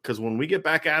win, because when we get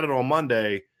back at it on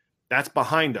Monday, that's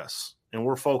behind us, and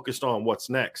we're focused on what's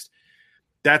next.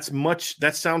 That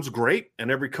sounds great,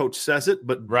 and every coach says it,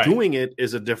 but doing it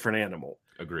is a different animal.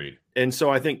 Agreed. And so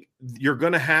I think you're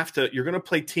going to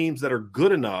play teams that are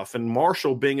good enough, and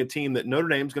Marshall being a team that Notre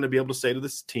Dame's going to be able to say to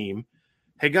this team,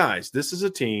 hey guys, this is a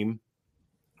team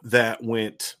that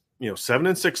went,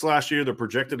 7-6 last year. They're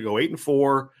projected to go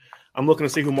 8-4. I'm looking to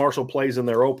see who Marshall plays in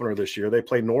their opener this year. They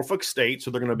play Norfolk State, so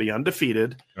they're going to be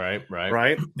undefeated.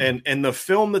 Right. And the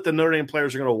film that the Notre Dame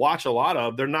players are going to watch a lot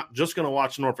of, they're not just going to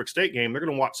watch the Norfolk State game. They're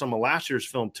going to watch some of last year's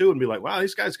film too and be like, wow,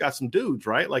 these guys got some dudes,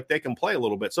 right? Like they can play a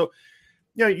little bit. So,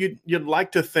 you'd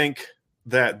like to think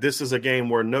that this is a game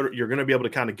where you're going to be able to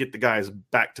kind of get the guys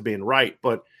back to being right,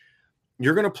 but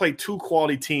you're going to play 2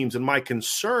 quality teams. And my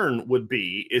concern would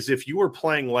be is if you were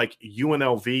playing like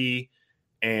UNLV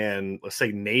and let's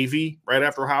say Navy right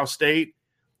after Ohio State,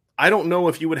 I don't know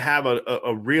if you would have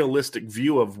a realistic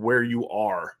view of where you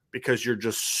are, because you're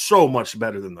just so much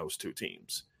better than those 2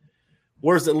 teams.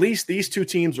 Whereas at least these 2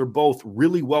 teams are both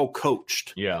really well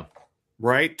coached. Yeah.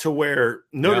 Right, to where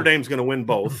Notre Dame's going to win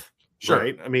both, sure.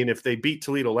 Right? I mean, if they beat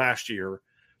Toledo last year,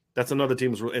 that's another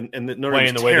team's and Notre playing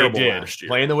Dame's the way terrible they did. last year.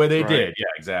 Playing the way they did, yeah,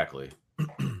 exactly.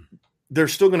 They're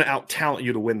still going to out-talent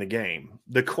you to win the game.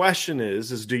 The question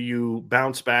is do you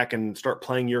bounce back and start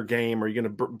playing your game? Are you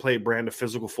going to play a brand of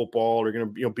physical football? Or are you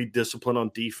going to be disciplined on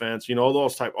defense? All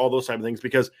those type of things,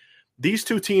 because these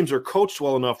 2 teams are coached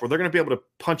well enough where they're going to be able to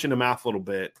punch in the mouth a little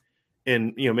bit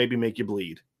and maybe make you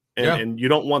bleed. And you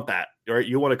don't want that, right?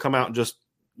 You want to come out and just,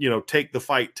 take the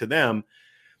fight to them.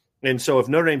 And so if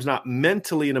Notre Dame's not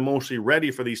mentally and emotionally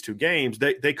ready for these 2 games,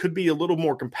 they could be a little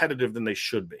more competitive than they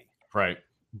should be. Right.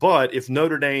 But if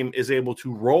Notre Dame is able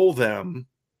to roll them,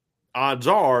 odds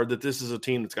are that this is a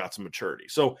team that's got some maturity.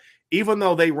 So even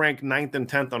though they rank 9th and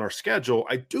 10th on our schedule,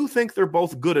 I do think they're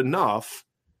both good enough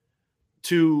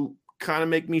to kind of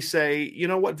make me say, you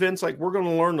know what, Vince, like, we're going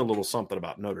to learn a little something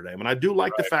about Notre Dame. And I do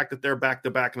like the fact that they're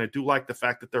back-to-back, and I do like the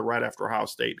fact that they're right after Ohio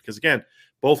State. Because, again,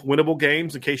 both winnable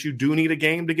games in case you do need a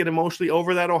game to get emotionally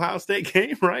over that Ohio State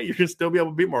game, right? You can still be able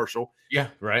to beat Marshall. Yeah,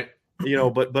 right. You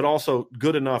know, but also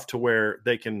good enough to where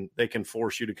they can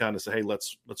force you to kind of say, hey,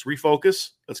 let's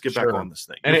refocus. Let's get back on this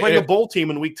thing. And you're playing a bowl team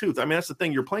in week 2. I mean, that's the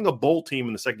thing. You're playing a bowl team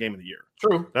in the second game of the year.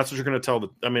 True. That's what you're going to tell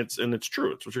it's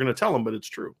true. It's what you're going to tell them, but it's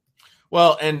true.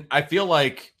 Well, and I feel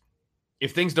like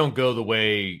if things don't go the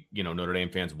way, you know, Notre Dame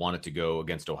fans want it to go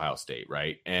against Ohio State,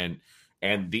 right? And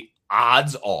the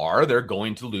odds are they're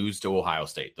going to lose to Ohio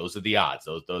State. Those are the odds.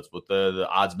 Those what the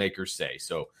odds makers say.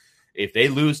 So if they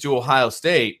lose to Ohio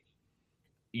State,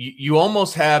 you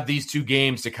almost have these two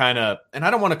games to kind of, and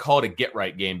I don't want to call it a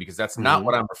get-right game because that's not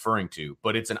what I'm referring to,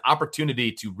 but it's an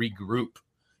opportunity to regroup.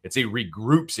 It's a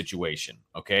regroup situation,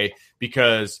 okay?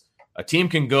 Because a team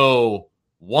can go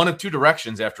one of two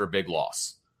directions after a big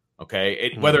loss.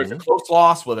 Okay. Whether it's a close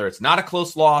loss, whether it's not a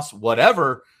close loss,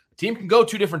 whatever, a team can go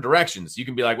two different directions. You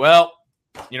can be like, well,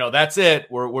 you know, that's it.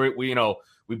 We you know,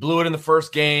 we blew it in the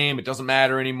first game. It doesn't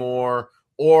matter anymore.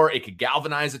 Or it could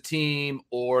galvanize a team,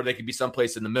 or they could be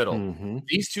someplace in the middle.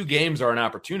 These two games are an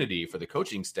opportunity for the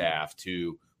coaching staff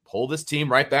to pull this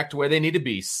team right back to where they need to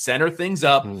be, center things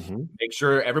up, make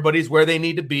sure everybody's where they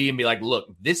need to be, and be like,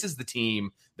 look, this is the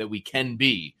team that we can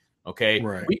be. Okay.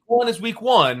 Right. Week 1 is week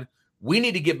 1. We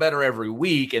need to get better every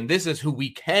week, and this is who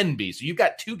we can be. So you've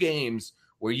got 2 games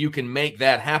where you can make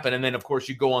that happen. And then, of course,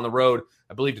 you go on the road,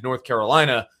 I believe, to North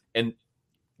Carolina, and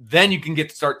then you can get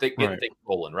to start getting things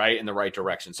rolling, right, in the right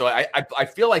direction. So I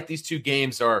feel like these 2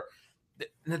 games are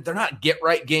 – they're not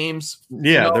get-right games.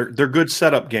 Yeah, you know? they're good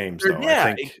setup games, though. Yeah,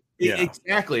 I think.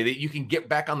 Exactly, that you can get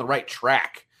back on the right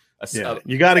track.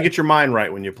 You got to get your mind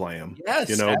right when you play them. Yes,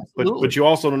 you know, absolutely. but you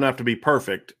also don't have to be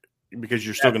perfect, because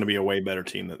you're still going to be a way better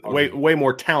team, way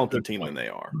more talented team than they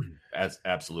are.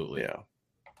 Absolutely. Yeah.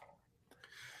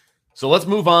 So let's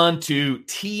move on to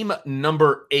team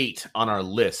number 8 on our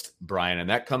list, Brian, and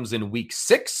that comes in week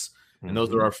 6. And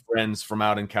those are our friends from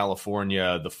out in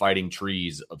California, the Fighting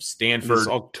Trees of Stanford. It's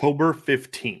October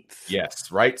 15th.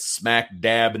 Yes, right smack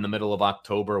dab in the middle of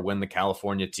October when the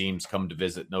California teams come to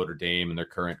visit Notre Dame and their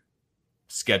current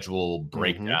schedule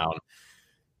breakdown.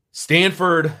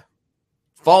 Stanford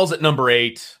falls at number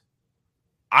 8.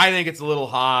 I think it's a little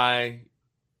high,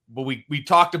 but we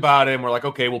talked about it and we're like,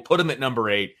 okay, we'll put them at number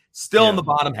 8. Still in the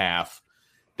bottom half.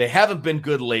 They haven't been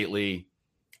good lately.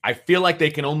 I feel like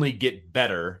they can only get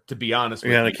better, to be honest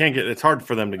with you. Yeah, they can't get – it's hard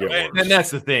for them to get worse. And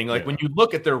that's the thing. Like, when you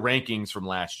look at their rankings from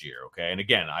last year, okay, and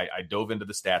again, I dove into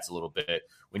the stats a little bit.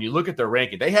 When you look at their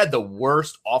ranking, they had the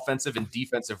worst offensive and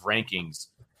defensive rankings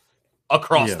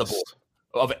across the board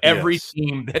of every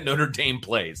team that Notre Dame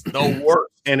plays. The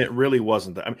worst. And it really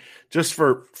wasn't that. I mean, just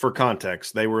for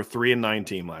context, they were a 3-9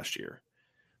 team last year.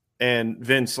 And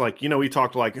Vince, like, you know, he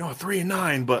talked like,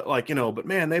 3-9, but like, you know, but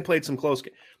man, they played some close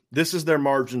games. This is their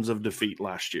margins of defeat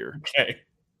last year. Okay.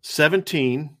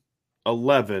 17,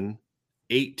 11,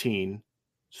 18,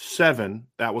 7.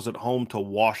 That was at home to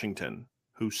Washington,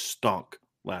 who stunk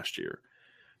last year.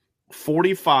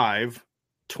 45,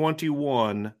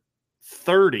 21,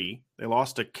 30. They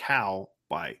lost to Cal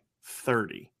by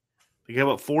 30. They gave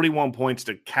up 41 points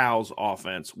to Cal's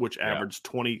offense, which averaged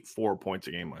 24 points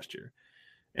a game last year.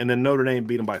 And then Notre Dame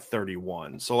beat them by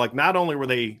 31. So, like, not only were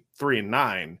they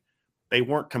 3-9, they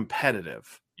weren't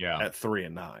competitive at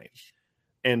 3-9.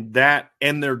 And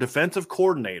their defensive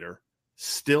coordinator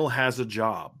still has a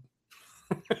job.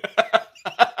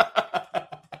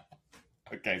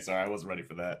 Okay, sorry, I wasn't ready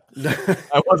for that.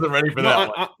 I wasn't ready for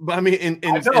that. But I mean,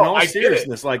 in all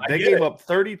seriousness, like, they gave up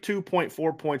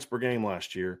 32.4 points per game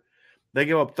last year. They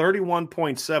gave up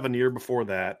 31.7 the year before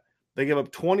that. They gave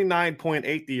up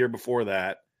 29.8 the year before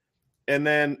that. And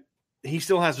then he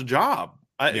still has a job.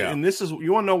 And this is,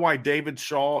 you want to know why David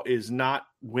Shaw is not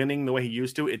winning the way he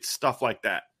used to? It's stuff like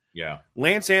that. Yeah.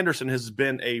 Lance Anderson has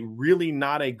been a really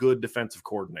not a good defensive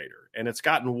coordinator, and it's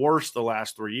gotten worse the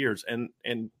last 3 years. And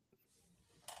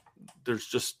there's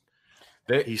just,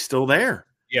 he's still there.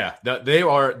 Yeah. They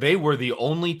were the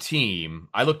only team.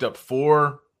 I looked up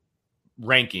 4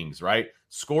 rankings, right?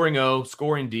 Scoring O,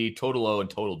 scoring D, total O, and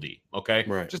total D. Okay.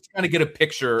 Right. Just to kind of get a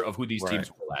picture of who these teams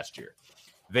were last year.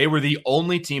 They were the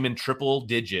only team in triple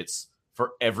digits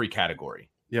for every category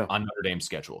on Notre Dame's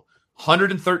schedule.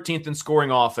 113th in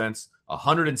scoring offense,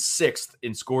 106th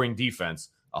in scoring defense,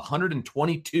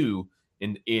 122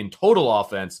 in total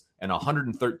offense and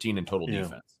 113 in total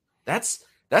defense. That's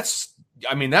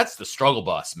the struggle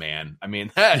bus, man. I mean,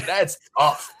 that's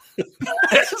tough.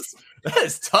 That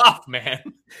is tough, man.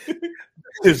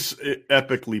 It's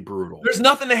epically brutal. There's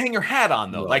nothing to hang your hat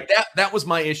on, though. No. Like that was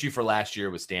my issue for last year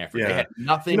with Stanford. They had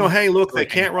nothing. Hey, look, they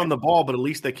can't run the ball, but at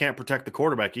least they can't protect the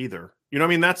quarterback either. You know what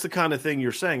I mean? That's the kind of thing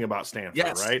you're saying about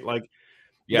Stanford, right? Like,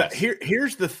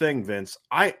 here's the thing, Vince.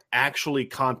 I actually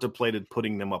contemplated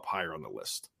putting them up higher on the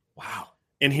list. Wow.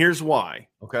 And here's why.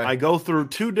 Okay. I go through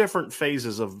two different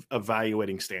phases of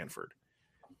evaluating Stanford.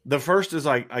 The first is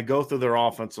I go through their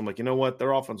offense. I'm like, you know what?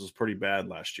 Their offense was pretty bad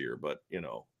last year, but,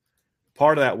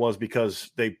 part of that was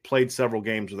because they played several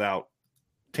games without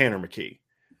Tanner McKee,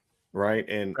 right?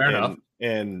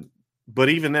 But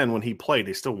even then, when he played,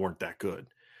 they still weren't that good.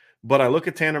 But I look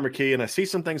at Tanner McKee and I see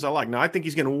some things I like. Now, I think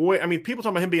he's going to people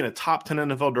talk about him being a top 10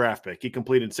 NFL draft pick. He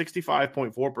completed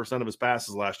 65.4% of his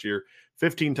passes last year,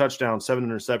 15 touchdowns, 7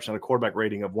 interceptions, a quarterback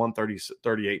rating of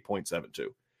 138.72.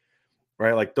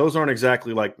 Right? Like, those aren't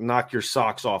exactly like knock your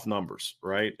socks off numbers,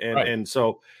 right? And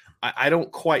so I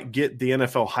don't quite get the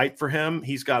NFL hype for him.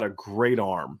 He's got a great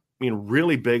arm. I mean,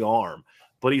 really big arm,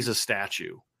 but he's a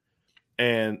statue.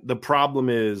 And the problem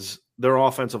is their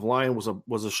offensive line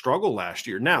was a struggle last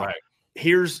year. Now,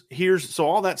 here's so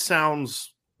all that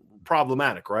sounds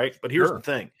problematic, right? But here's the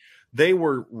thing. They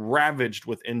were ravaged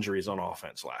with injuries on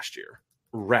offense last year.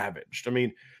 Ravaged. I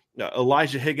mean,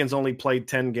 Elijah Higgins only played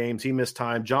 10 games. He missed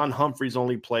time. John Humphreys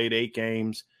only played 8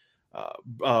 games.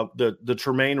 The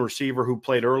Tremaine receiver who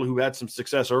played early, who had some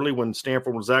success early when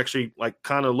Stanford was actually like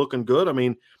kind of looking good. I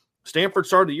mean, Stanford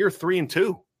started the year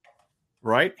 3-2,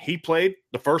 right? He played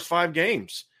the first 5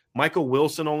 games. Michael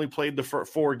Wilson only played the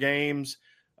 4 games.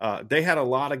 They had a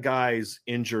lot of guys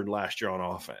injured last year on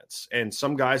offense, and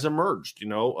some guys emerged.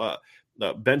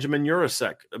 Benjamin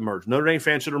Urasek emerged. Notre Dame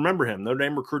fans should remember him. Notre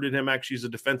Dame recruited him actually as a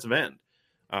defensive end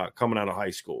coming out of high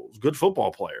school. He's a good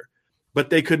football player. But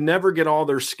they could never get all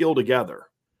their skill together.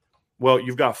 Well,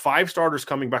 you've got 5 starters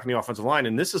coming back in the offensive line,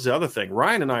 and this is the other thing.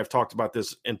 Ryan and I have talked about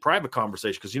this in private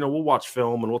conversation because, we'll watch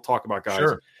film and we'll talk about guys.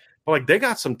 Sure. But, like, they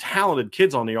got some talented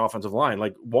kids on the offensive line.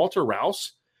 Like, Walter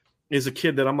Rouse is a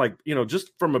kid that I'm like,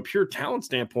 just from a pure talent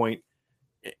standpoint,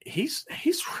 he's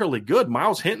really good.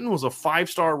 Miles Hinton was a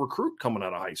 5-star recruit coming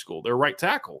out of high school. Their right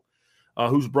tackle.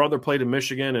 Whose brother played in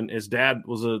Michigan, and his dad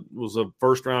was a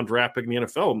first-round draft pick in the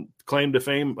NFL. Claim to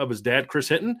fame of his dad, Chris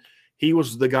Hinton, he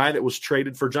was the guy that was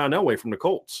traded for John Elway from the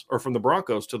Colts, or from the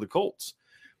Broncos to the Colts,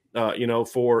 for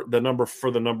the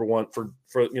number one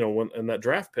in that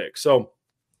draft pick. So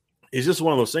it's just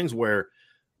one of those things where,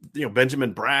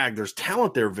 Benjamin Bragg, there's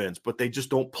talent there, Vince, but they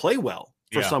just don't play well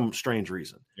for some strange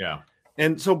reason. Yeah.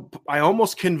 And so I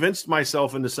almost convinced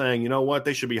myself into saying, you know what,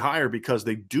 they should be higher because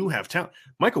they do have talent.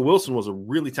 Michael Wilson was a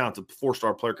really talented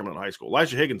 4-star player coming out of high school.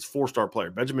 Elijah Higgins, 4-star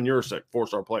player. Benjamin Urasek,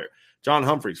 4-star player. John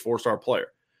Humphreys, 4-star player.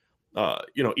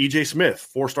 E.J. Smith,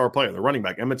 4-star player, the running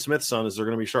back. Emmitt Smith's son is they're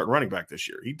going to be starting running back this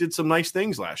year. He did some nice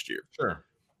things last year. Sure.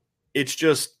 It's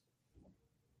just,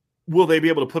 will they be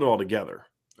able to put it all together?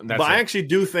 But I actually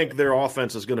do think their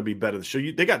offense is going to be better. So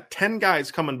they got 10 guys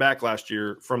coming back last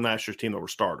year from last year's team that were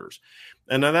starters.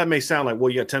 And now that may sound like,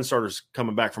 well, you got 10 starters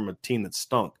coming back from a team that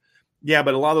stunk. Yeah,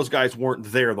 but a lot of those guys weren't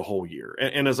there the whole year.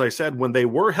 And as I said, when they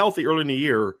were healthy early in the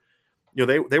year,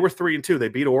 they were 3-2. They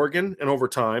beat Oregon in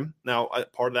overtime. Now,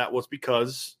 part of that was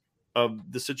because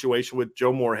of the situation with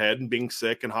Joe Moorhead and being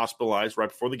sick and hospitalized right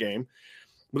before the game.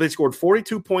 But they scored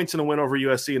 42 points in a win over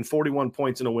USC and 41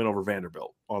 points in a win over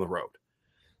Vanderbilt on the road.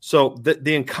 So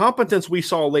the incompetence we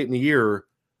saw late in the year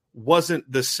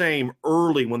wasn't the same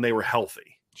early when they were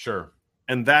healthy. Sure.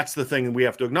 And that's the thing we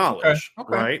have to acknowledge,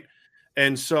 okay. Right?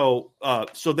 And so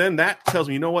then that tells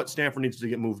me, you know what? Stanford needs to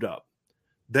get moved up.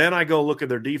 Then I go look at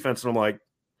their defense, and I'm like,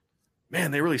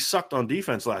 man, they really sucked on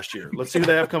defense last year. Let's see who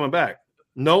they have coming back.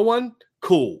 No one?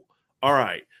 Cool. All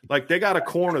right. Like, they got a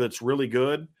corner that's really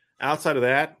good. Outside of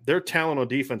that, their talent on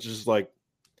defense is just like,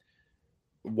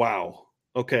 wow.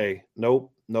 Okay.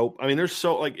 Nope. I mean, there's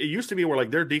so, like, it used to be where, like,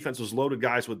 their defense was loaded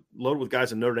with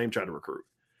guys that Notre Dame tried to recruit.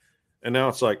 And now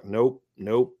it's like, nope.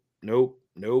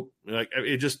 Like,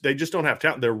 they just don't have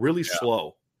talent. They're really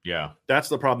slow. Yeah. That's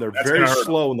the problem. They're very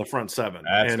slow in the front 7.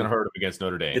 That's going to hurt them against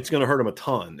Notre Dame. It's going to hurt them a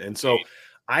ton. And so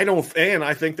I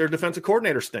think their defensive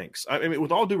coordinator stinks. I mean,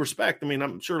 with all due respect, I mean,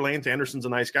 I'm sure Lance Anderson's a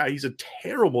nice guy. He's a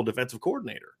terrible defensive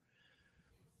coordinator.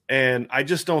 And I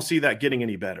just don't see that getting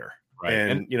any better. Right.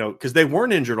 And because they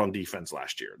weren't injured on defense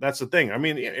last year. That's the thing. I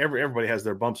mean, everybody has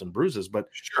their bumps and bruises, but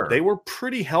They were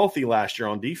pretty healthy last year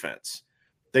on defense.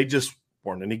 They just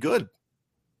weren't any good.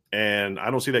 and I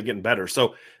don't see that getting better.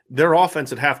 So their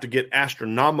offense would have to get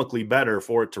astronomically better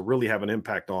for it to really have an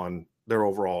impact on their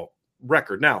overall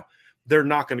record. Now, they're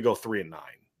not going to go 3-9.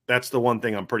 That's the one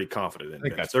thing I'm pretty confident in.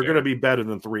 They're going to be better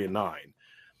than 3-9.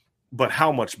 But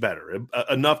how much better?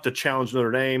 Enough to challenge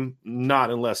Notre Dame? Not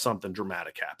unless something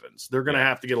dramatic happens. They're going to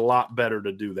have to get a lot better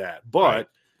to do that. But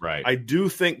right. I do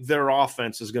think their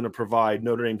offense is going to provide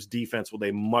Notre Dame's defense with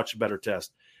a much better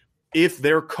test. If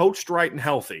they're coached right and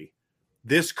healthy,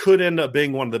 this could end up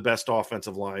being one of the best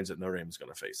offensive lines that Notre Dame is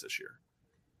going to face this year.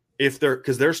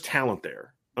 Because there's talent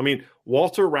there. I mean,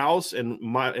 Walter Rouse and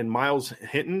Miles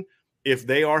Hinton, if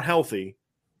they are healthy,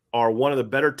 are one of the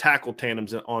better tackle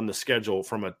tandems on the schedule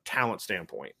from a talent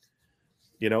standpoint.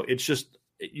 You know,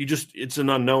 it's an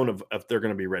unknown of if they're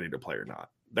going to be ready to play or not.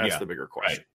 That's the bigger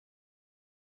question. Right.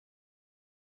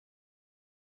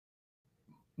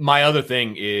 My other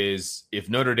thing is if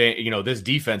Notre Dame, you know, this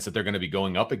defense that they're going to be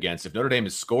going up against, if Notre Dame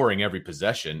is scoring every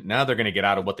possession, now they're going to get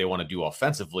out of what they want to do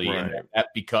offensively. Right. And that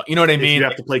because, you know what I mean? You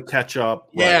have to play catch up.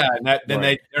 Yeah. Right.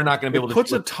 And they're not going to be able to. It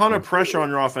puts a ton of pressure on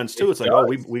your offense too. It's like,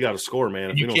 we got to score, man.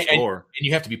 If we don't score. And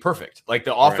you have to be perfect. Like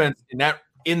the offense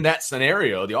in that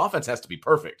scenario, the offense has to be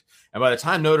perfect. And by the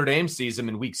time Notre Dame sees them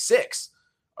in week 6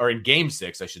 or in game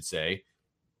 6, I should say,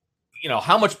 you know,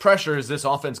 how much pressure is this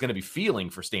offense going to be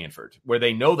feeling for Stanford, where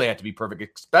they know they have to be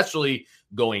perfect, especially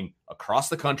going across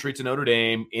the country to Notre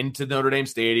Dame, into Notre Dame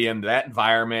Stadium, that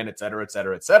environment, et cetera, et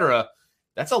cetera, et cetera.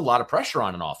 That's a lot of pressure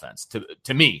on an offense,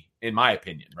 to me, in my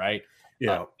opinion, right?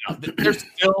 Yeah. There's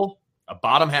still a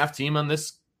bottom half team on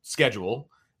this schedule.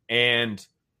 And,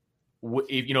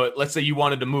 you know, let's say you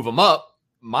wanted to move them up.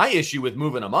 My issue with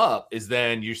moving them up is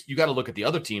then you got to look at the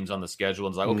other teams on the schedule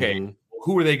and it's like, okay,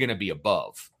 who are they going to be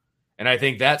above? And I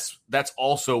think that's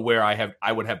also where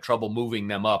I would have trouble moving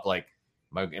them up. Like,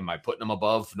 am I putting them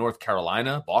above North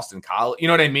Carolina, Boston College? You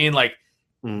know what I mean? Like,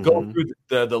 go through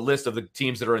the list of the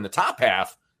teams that are in the top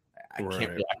half.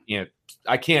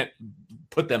 I can't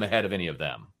put them ahead of any of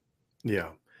them. Yeah,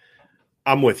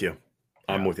 I'm with you.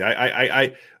 I'm with you.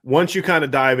 I once you kind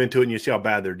of dive into it and you see how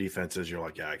bad their defense is, you're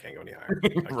like, I can't go any higher.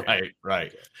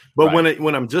 Right. But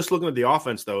when I'm just looking at the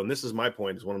offense, though, and this is my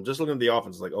point, is when I'm just looking at the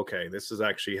offense, like, okay, this is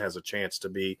actually has a chance to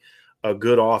be a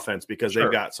good offense because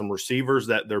they've got some receivers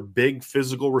that they're big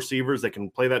physical receivers that can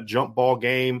play that jump ball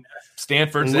game.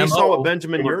 Stanford's we saw what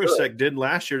Benjamin Urasek did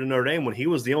last year to Notre Dame when he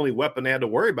was the only weapon they had to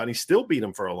worry about. He still beat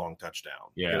him for a long touchdown.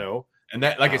 Yeah. You know? And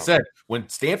that, like I said, when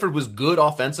Stanford was good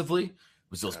offensively,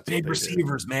 was those big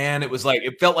receivers, man. It was like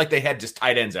it felt like they had just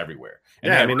tight ends everywhere.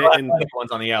 And and ones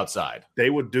on the outside. They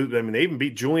would do. I mean, they even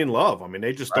beat Julian Love. I mean,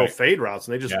 they just throw fade routes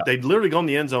and they'd literally go in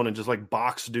the end zone and just like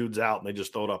box dudes out and they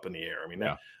just throw it up in the air. I mean,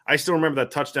 I still remember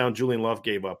that touchdown Julian Love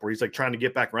gave up where he's like trying to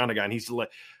get back around a guy and he's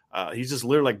just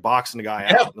literally like boxing the guy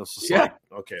out. And it's just like,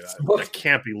 okay, that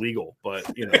can't be legal,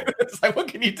 but you know, it's like, what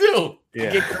can you do?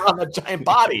 Yeah, get around that giant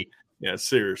body. Yeah,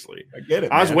 seriously. I get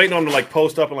it. I was waiting on him to like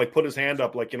post up and like put his hand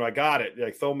up, like, you know, I got it.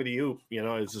 Like, throw me the oop. You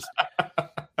know, it's just,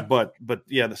 but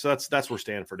yeah. So that's where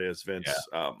Stanford is, Vince.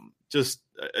 Yeah. Just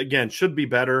again, should be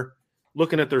better.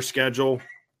 Looking at their schedule,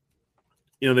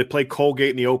 you know, they play Colgate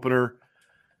in the opener.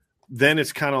 Then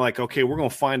it's kind of like, okay, we're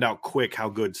going to find out quick how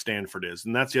good Stanford is,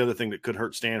 and that's the other thing that could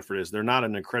hurt Stanford is they're not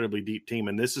an incredibly deep team,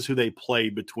 and this is who they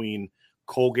play between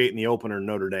Colgate in the opener and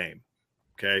Notre Dame.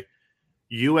 Okay,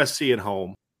 USC at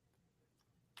home.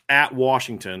 At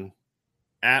Washington,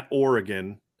 at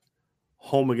Oregon,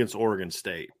 home against Oregon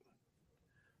State.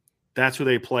 That's who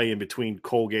they play in between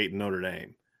Colgate and Notre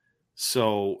Dame.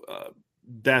 So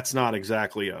that's not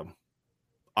exactly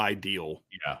ideal.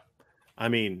 Yeah, I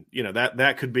mean, you know,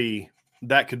 that could be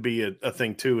a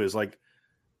thing too. Is like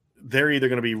they're either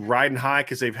going to be riding high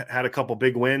because they've had a couple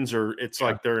big wins, or it's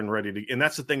like they're ready to. And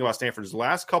that's the thing about Stanford is the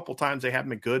last couple times they haven't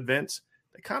been good, Vince.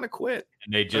 They kind of quit.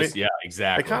 And they just,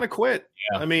 exactly. They kind of quit.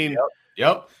 Yeah. I mean,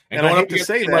 yep. And I hate to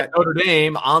say that. Like Notre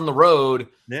Dame on the road,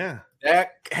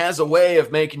 that has a way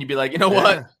of making you be like, you know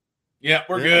what? Yeah,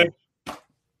 we're good.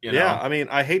 You know? I mean,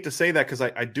 I hate to say that because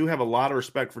I do have a lot of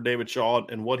respect for David Shaw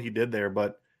and what he did there,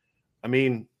 but I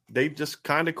mean, they just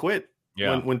kind of quit.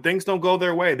 Yeah. When things don't go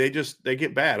their way, they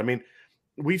get bad. I mean,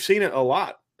 we've seen it a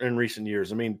lot in recent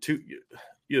years. I mean,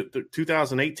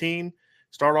 2018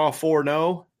 start off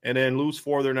 4-0. And then lose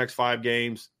 4 of their next 5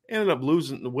 games. Ended up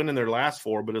winning their last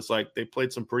 4, but it's like they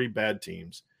played some pretty bad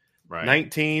teams. Right.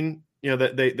 19, you know,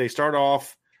 they start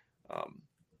off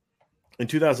in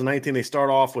 2019. They start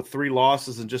off with 3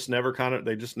 losses and just never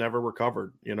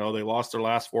recovered. You know, they lost their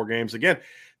last 4 games. Again,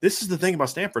 this is the thing about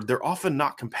Stanford; they're often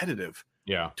not competitive.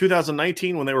 Yeah.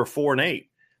 2019, when they were 4-8,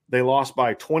 they lost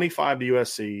by 25 to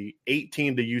USC,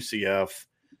 18 to UCF,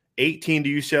 18 to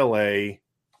UCLA.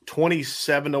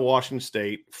 27 to Washington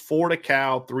State, 4 to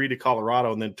Cal, 3 to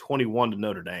Colorado, and then 21 to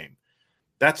Notre Dame.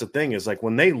 That's the thing is like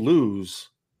when they lose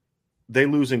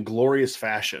in glorious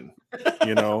fashion,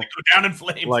 you know, they go down in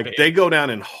flames, like baby. They go down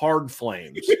in hard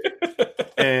flames.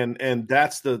 and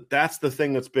that's the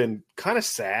thing that's been kind of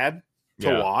sad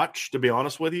to watch, to be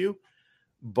honest with you.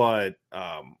 But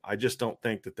I just don't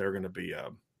think that they're going to be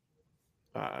a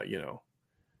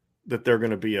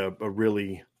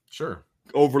really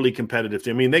overly competitive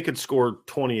team. I mean, they could score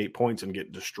 28 points and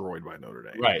get destroyed by Notre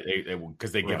Dame, right?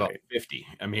 Because they give up 50.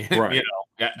 I mean, right. You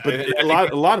know, but a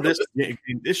lot of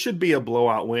this should be a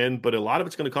blowout win. But a lot of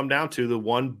it's going to come down to the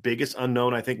one biggest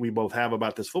unknown I think we both have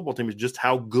about this football team is just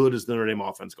how good is the Notre Dame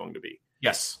offense going to be?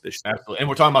 Yes, absolutely. And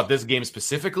we're talking about this game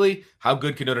specifically. How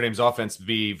good can Notre Dame's offense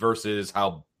be versus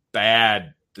how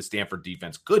bad the Stanford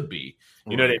defense could be?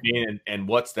 You know what I mean? And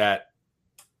what's that?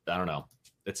 I don't know.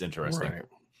 It's interesting. Right.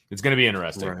 It's going to be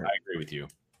interesting. Right. I agree with you.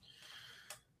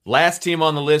 Last team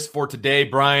on the list for today,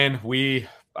 Brian.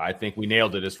 I think we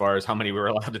nailed it as far as how many we were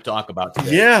allowed to talk about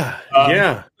today.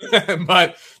 Yeah.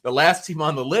 But the last team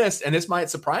on the list, and this might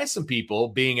surprise some people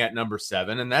being at number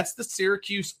 7, and that's the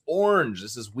Syracuse Orange.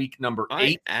 This is week number 8.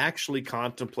 I actually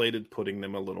contemplated putting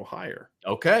them a little higher.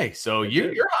 Okay, so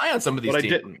you're high on some of these teams. I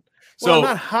didn't. So I'm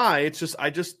not high. It's just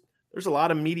there's a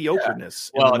lot of mediocreness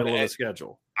in the middle of the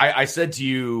schedule. I said to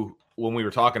you when we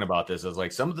were talking about this, I was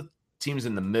like, some of the teams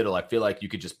in the middle, I feel like you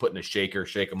could just put in a shaker,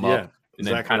 shake them up, and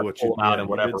then kind of pull them out in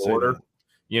whatever order,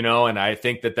 you know. And I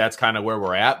think that's kind of where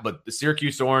we're at. But the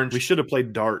Syracuse Orange, we should have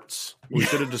played darts. We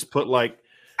should have just put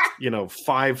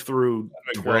 5 through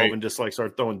 12 and just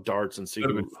start throwing darts and see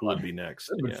who would be next.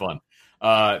 That'd been fun.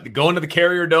 Going to the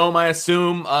Carrier Dome, I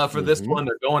assume, for this one.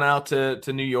 They're going out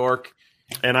to New York.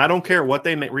 And I don't care what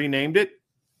they renamed it.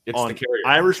 It's on the Carrier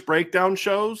Irish Dome. Breakdown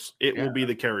shows, it will be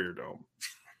the Carrier Dome.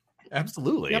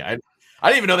 Absolutely. Yep. I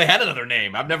didn't even know they had another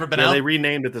name. I've never been out. They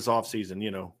renamed it this offseason.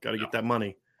 Got to get that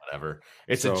money. Whatever.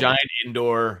 It's a giant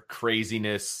indoor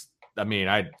craziness. I mean,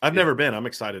 I've never been. I'm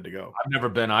excited to go. I've never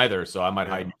been either, so I might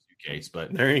hide in your suitcase.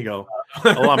 But there you go.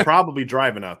 Well, I'm probably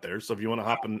driving out there, so if you want to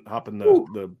hop in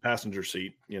the passenger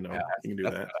seat, you can do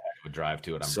that. I would drive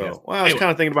to it. I was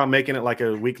kind of thinking about making it like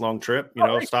a week-long trip.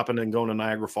 Stopping and going to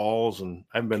Niagara Falls, and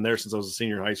I haven't been there since I was a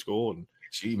senior in high school. And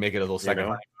make it a little second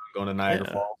honeymoon going to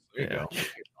Niagara Falls. There you go.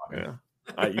 Yeah.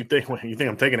 You think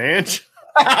I'm taking Ange?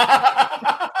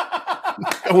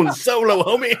 Going solo,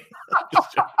 homie.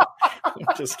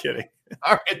 I'm just kidding.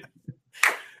 All right.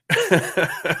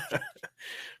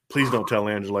 Please don't tell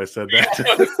Angela I said that.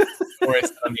 Or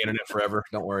it's on the internet forever.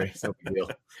 Don't worry. It's no big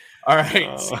deal. All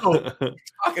right. So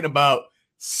talking about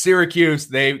Syracuse,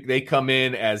 they come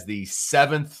in as the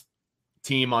 7th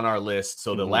team on our list.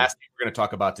 So the last team we're going to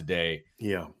talk about today.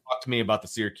 Yeah. Talk to me about the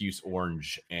Syracuse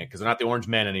Orange, and because they're not the Orange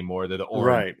men anymore, they're the Orange,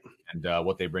 right? And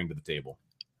what they bring to the table.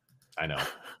 I know.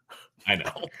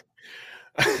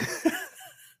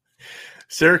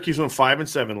 Syracuse went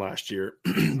 5-7 last year,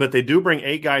 but they do bring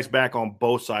 8 guys back on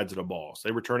both sides of the ball. So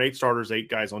they return 8 starters, 8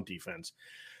 guys on defense.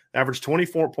 Averaged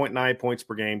 24.9 points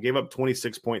per game, gave up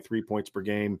 26.3 points per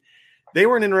game. They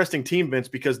were an interesting team, Vince,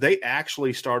 because they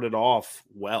actually started off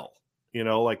well.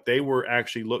 They were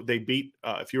actually they beat,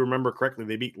 if you remember correctly,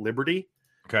 they beat Liberty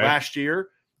last year,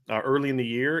 early in the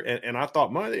year. And I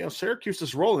thought, Syracuse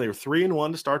is rolling. They were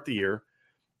 3-1 to start the year.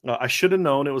 I should have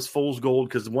known it was fool's gold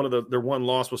because their one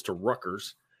loss was to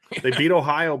Rutgers. They beat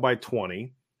Ohio by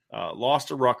 20, lost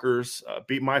to Rutgers,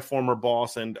 beat my former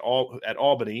boss at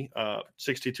Albany,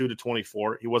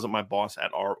 62-24. He wasn't my boss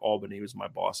at Albany. He was my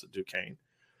boss at Duquesne.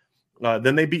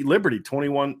 Then they beat Liberty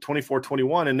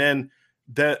 24-21. And then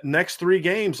the next 3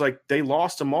 games, they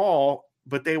lost them all,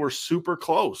 but they were super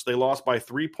close. They lost by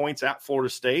 3 points at Florida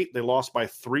State. They lost by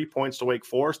 3 points to Wake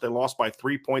Forest. They lost by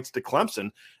 3 points to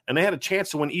Clemson, and they had a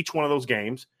chance to win each one of those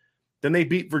games. Then they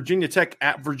beat Virginia Tech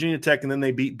at Virginia Tech, and then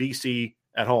they beat BC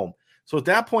at home. So at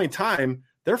that point in time,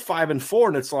 they're 5-4,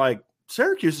 and it's like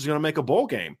Syracuse is going to make a bowl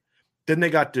game. Then they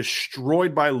got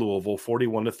destroyed by Louisville,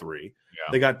 41-3. Yeah.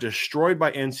 They got destroyed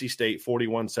by NC State,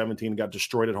 41-17. Got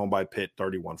destroyed at home by Pitt,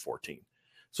 31-14.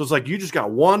 So it's like you just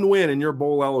got one win and you're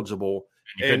bowl eligible,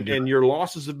 and your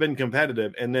losses have been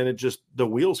competitive, and then the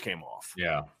wheels came off.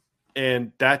 Yeah.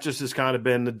 And that just has kind of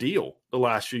been the deal the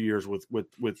last few years with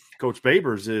Coach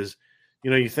Babers is,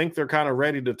 you think they're kind of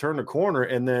ready to turn the corner,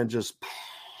 and then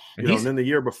and then the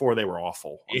year before they were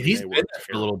awful. He's been there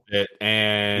for a little bit,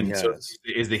 and so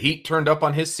is the heat turned up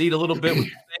on his seat a little bit?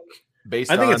 I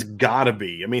think it's got to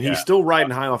be. I mean, he's still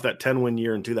riding high off that 10-win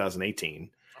year in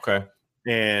 2018. Okay.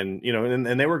 And,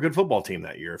 and they were a good football team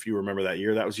that year. If you remember that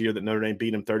year, that was the year that Notre Dame beat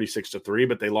them 36-3,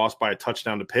 but they lost by a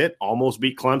touchdown to Pitt, almost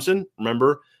beat Clemson.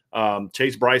 Remember,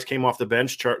 Chase Bryce came off the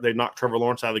bench. They knocked Trevor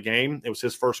Lawrence out of the game. It was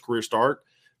his first career start.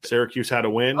 Syracuse had a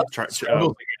win.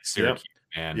 Syracuse,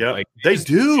 man. Yeah, like, they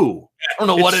do. I don't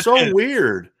know what it's so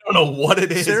weird. I don't know what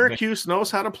it is. Syracuse knows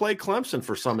how to play Clemson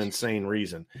for some insane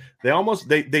reason.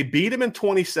 They beat him in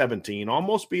 2017,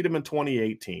 almost beat him in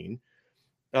 2018.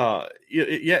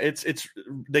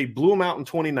 They blew him out in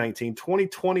 2019.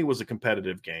 2020 was a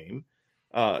competitive game.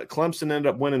 Clemson ended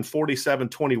up winning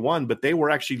 47-21, but they were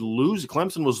actually losing.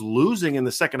 Clemson was losing in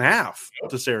the second half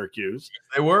to Syracuse.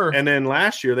 They were. And then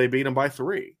last year they beat them by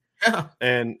 3. Yeah.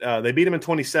 And they beat them in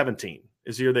 2017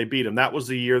 is the year they beat them. That was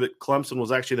the year that Clemson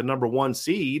was actually the number 1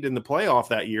 seed in the playoff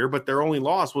that year, but their only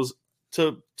loss was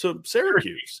to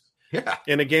Syracuse. Yeah.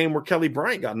 In a game where Kelly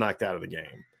Bryant got knocked out of the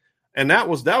game. And that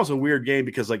was a weird game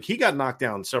because like he got knocked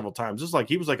down several times. Just like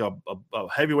he was like a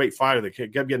heavyweight fighter that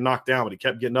kept getting knocked down, but he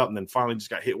kept getting up and then finally just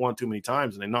got hit one too many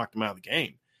times and they knocked him out of the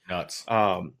game. Nuts.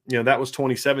 That was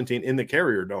 2017 in the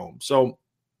Carrier Dome. So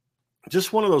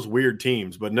just one of those weird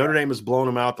teams. But Notre Dame has blown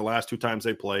them out the last 2 times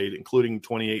they played, including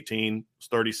 2018,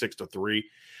 36-3.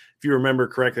 If you remember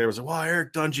correctly, there was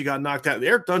Eric Dungey got knocked out.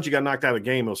 Eric Dungey got knocked out of the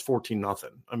game. It was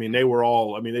 14-0. I mean,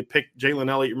 they picked Jalen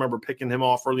Elliott. You remember picking him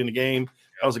off early in the game.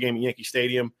 That was a game at Yankee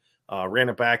Stadium. Ran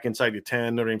it back inside the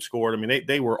 10. Notre Dame scored. I mean,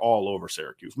 they were all over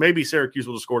Syracuse. Maybe Syracuse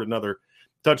would have scored another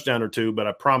touchdown or 2, but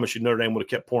I promise you Notre Dame would have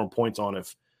kept pouring points on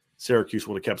if Syracuse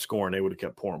would have kept scoring. They would have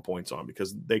kept pouring points on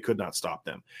because they could not stop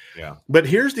them. Yeah. But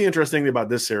here's the interesting thing about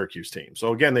this Syracuse team.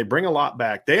 So, again, they bring a lot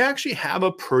back. They actually have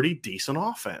a pretty decent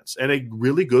offense and a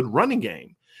really good running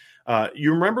game.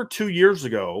 You remember 2 years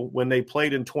ago when they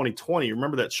played in 2020, you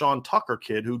remember that Sean Tucker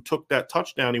kid who took that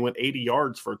touchdown. He went 80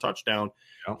 yards for a touchdown.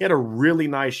 Yeah. He had a really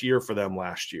nice year for them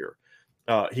last year.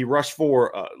 He rushed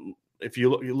for, if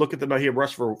you look at the night, he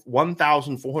rushed for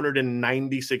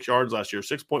 1,496 yards last year,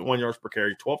 6.1 yards per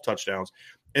carry, 12 touchdowns.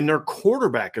 And their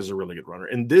quarterback is a really good runner.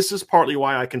 And this is partly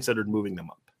why I considered moving them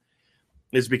up.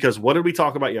 Is because what did we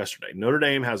talk about yesterday? Notre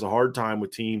Dame has a hard time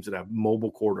with teams that have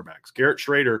mobile quarterbacks. Garrett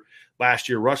Schrader last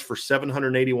year rushed for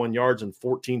 781 yards and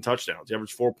 14 touchdowns. He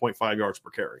averaged 4.5 yards per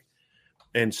carry.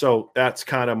 And so that's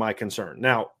kind of my concern.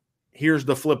 Now, here's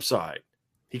the flip side.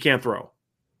 He can't throw,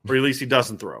 or at least he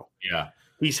doesn't throw. Yeah.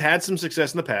 He's had some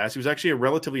success in the past. He was actually a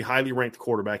relatively highly ranked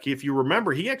quarterback. If you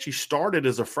remember, he actually started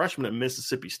as a freshman at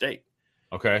Mississippi State.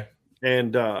 Okay.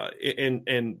 And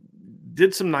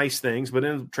did some nice things, but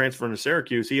in transferring to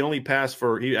Syracuse, he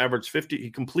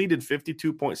completed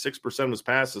 52.6% of his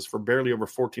passes for barely over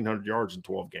 1,400 yards in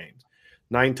 12 games,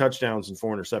 9 touchdowns and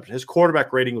 4 interceptions. His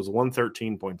quarterback rating was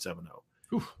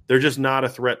 113.70. They're just not a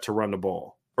threat to run the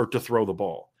ball or to throw the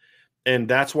ball. And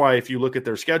that's why if you look at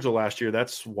their schedule last year,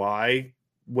 that's why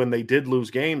when they did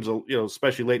lose games,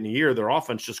 especially late in the year, their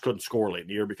offense just couldn't score late in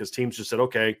the year because teams just said,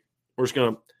 okay, we're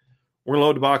going to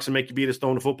load the box and make you beat us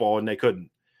throwing the football, and they couldn't.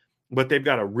 But they've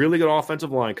got a really good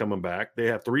offensive line coming back. They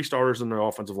have 3 starters in their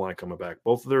offensive line coming back.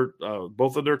 Both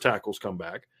of their tackles come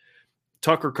back.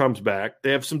 Tucker comes back.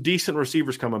 They have some decent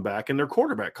receivers coming back, and their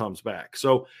quarterback comes back.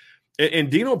 So,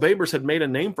 and Dino Babers had made a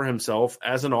name for himself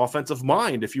as an offensive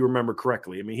mind, if you remember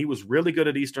correctly. I mean, he was really good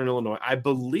at Eastern Illinois. I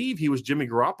believe he was Jimmy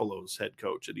Garoppolo's head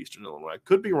coach at Eastern Illinois. I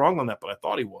could be wrong on that, but I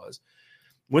thought he was.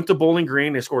 Went to Bowling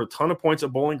Green. They scored a ton of points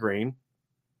at Bowling Green.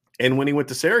 And when he went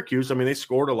to Syracuse, I mean, they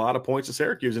scored a lot of points at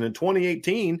Syracuse. And in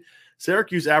 2018,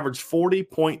 Syracuse averaged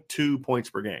 40.2 points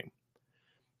per game.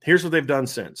 Here's what they've done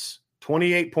since.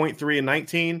 28.3 in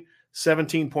 19,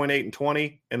 17.8 in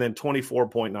 20, and then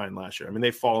 24.9 last year. I mean,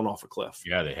 they've fallen off a cliff.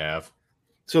 Yeah, they have.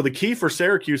 So the key for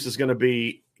Syracuse is going to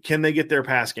be, can they get their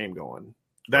pass game going?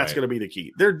 That's going to be the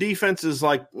key. Their defense is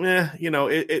like,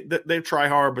 they try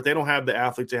hard, but they don't have the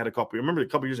athletes they had a couple. Remember a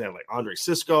couple years they had like Andre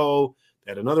Cisco.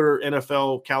 They had another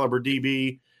NFL caliber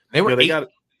DB. They were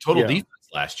total defense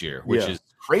last year, which is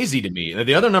crazy to me.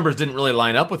 The other numbers didn't really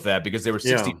line up with that because they were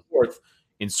 64th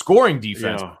in scoring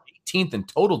defense, 18th in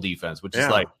total defense, which is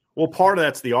like. Well, part of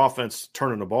that's the offense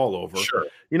turning the ball over. Sure.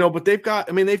 But they've got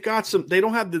some. They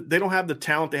don't have the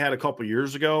talent they had a couple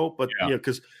years ago, but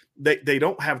because they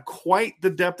don't have quite the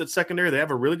depth at secondary. They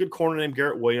have a really good corner named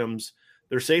Garrett Williams.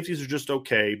 Their safeties are just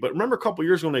okay. But remember a couple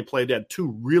years ago when they played, they had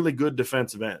 2 really good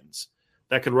defensive ends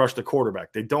that could rush the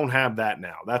quarterback. They don't have that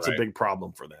now. That's a big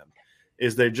problem for them.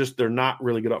 Is they're not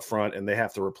really good up front, and they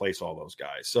have to replace all those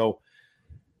guys. So,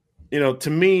 to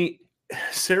me,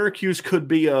 Syracuse could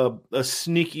be a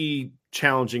sneaky,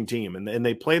 challenging team, and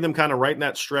they play them kind of right in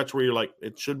that stretch where you're like,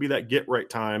 it should be that get right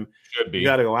time. Should be. You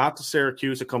got to go out to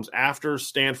Syracuse. It comes after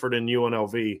Stanford and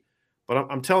UNLV. But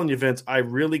I'm telling you, Vince, I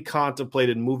really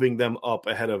contemplated moving them up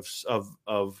ahead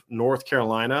of North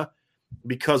Carolina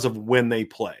because of when they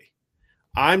play.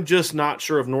 I'm just not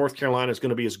sure if North Carolina is going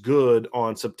to be as good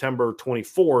on September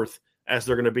 24th as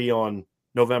they're going to be on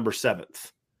November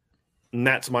 7th. And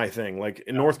that's my thing. Like,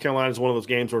 North Carolina is one of those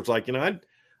games where it's like,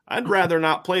 I'd rather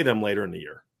not play them later in the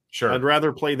year. Sure. I'd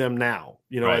rather play them now,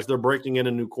 as they're breaking in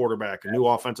a new quarterback, a new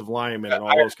offensive lineman, and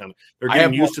all those kind of – they're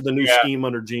getting used to the new scheme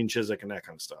under Gene Chizik and that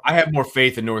kind of stuff. I have more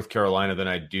faith in North Carolina than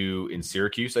I do in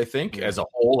Syracuse, I think, as a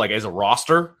whole, like as a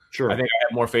roster. Sure. I think I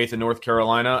have more faith in North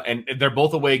Carolina, and they're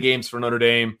both away games for Notre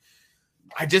Dame.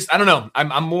 I don't know.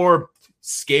 I'm more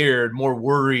scared, more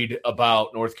worried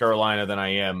about North Carolina than I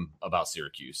am about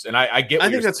Syracuse. And I get. I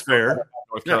think that's fair.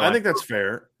 Yeah, I think that's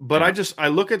fair. But I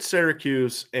look at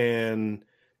Syracuse and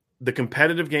the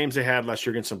competitive games they had last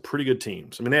year against some pretty good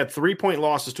teams. I mean, they had 3-point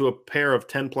losses to a pair of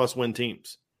 10-plus win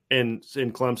teams in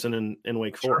Clemson and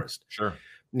Wake Forest. Sure.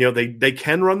 They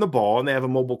can run the ball and they have a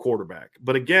mobile quarterback.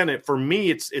 But again, for me,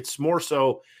 it's more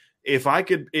so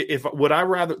would I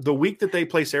rather the week that they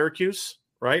play Syracuse,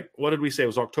 right? What did we say? It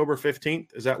was October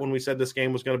 15th. Is that when we said this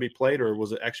game was going to be played, or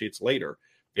was it actually it's later?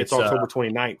 It's October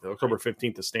 29th. October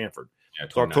 15th is Stanford. Yeah,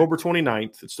 it's October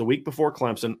 29th. It's the week before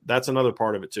Clemson. That's another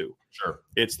part of it too. Sure.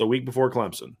 It's the week before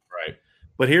Clemson. Right.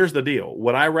 But here's the deal.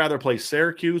 Would I rather play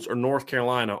Syracuse or North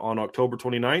Carolina on October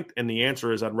 29th? And the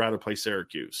answer is I'd rather play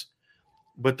Syracuse.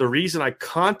 But the reason I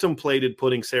contemplated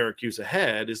putting Syracuse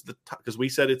ahead is because we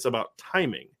said it's about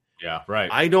timing. Yeah, right.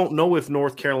 I don't know if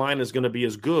North Carolina is going to be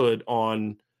as good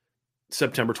on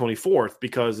September 24th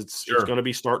because it's going to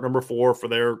be start number 4 for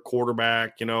their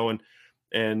quarterback, and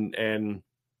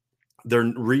their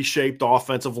reshaped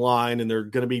offensive line, and they're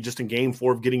going to be just in game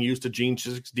 4 of getting used to Gene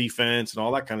Chizik's defense and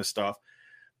all that kind of stuff.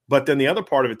 But then the other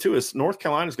part of it too is North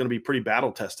Carolina is going to be pretty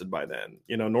battle tested by then.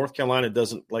 North Carolina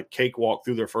doesn't like cakewalk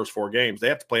through their first 4 games. They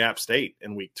have to play App State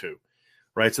in week 2.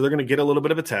 Right. So they're going to get a little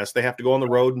bit of a test. They have to go on the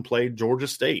road and play Georgia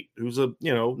State, who's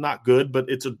not good, but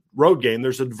it's a road game.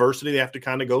 There's adversity they have to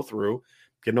kind of go through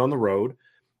getting on the road.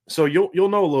 So you'll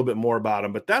know a little bit more about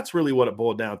them, but that's really what it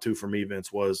boiled down to for me,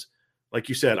 Vince, was like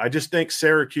you said, I just think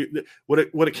Syracuse, what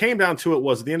it came down to it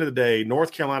was at the end of the day,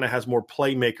 North Carolina has more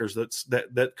playmakers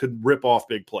that could rip off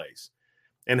big plays.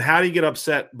 And how do you get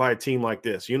upset by a team like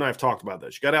this? You and I have talked about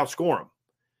this. You got to outscore them.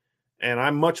 And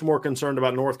I'm much more concerned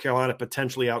about North Carolina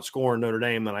potentially outscoring Notre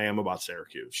Dame than I am about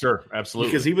Syracuse. Sure,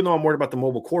 absolutely. Because even though I'm worried about the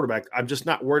mobile quarterback, I'm just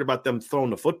not worried about them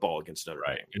throwing the football against Notre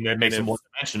Dame. And that makes them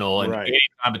one-dimensional. And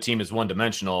anytime a team is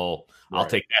one-dimensional, I'll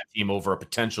take that team over a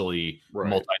potentially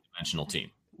multi-dimensional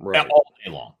team. Right.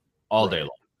 All day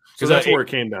long. So that's where it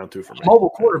came down to for me.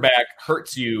 Mobile quarterback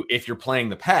hurts you if you're playing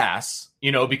the pass,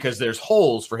 because there's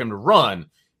holes for him to run.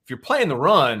 If you're playing the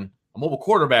run, a mobile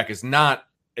quarterback is not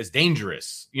as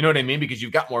dangerous, you know what I mean? Because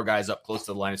you've got more guys up close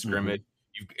to the line of scrimmage.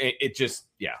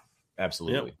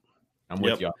 Absolutely. Yep. I'm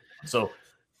with you. So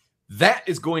that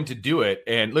is going to do it.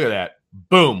 And look at that.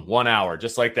 Boom. 1 hour,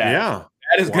 just like that. Yeah.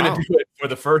 That is going to do it for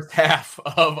the first half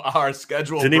of our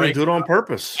schedule. Didn't even do it on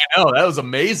purpose. I know. That was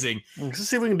amazing. Let's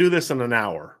see if we can do this in an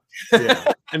hour.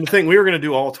 Yeah. And the thing, we were going to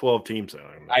do all 12 teams.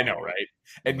 I know, right?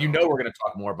 And we're going to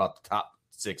talk more about the top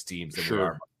 6 teams than we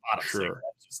are about the bottom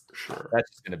 6.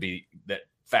 That's just going to be that.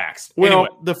 Facts. Well, anyway.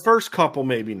 The first couple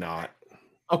maybe not.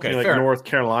 Okay, like North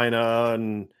Carolina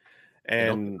and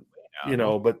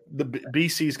but the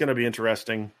BC is going to be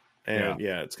interesting, and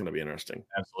it's going to be interesting.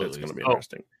 Absolutely, it's going to be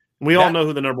interesting. We all know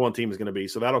who the number 1 team is going to be,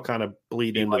 so that'll kind of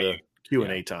bleed into the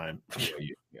Q&A time.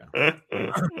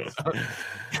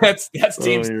 That's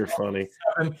teams. Oh, you're funny.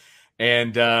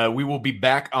 And we will be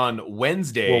back on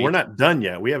Wednesday. Well, we're not done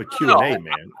yet. We have a Q&A,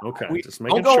 man. Okay.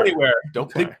 Don't go anywhere.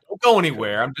 Don't go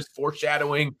anywhere. I'm just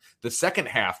foreshadowing the second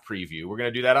half preview. We're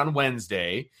going to do that on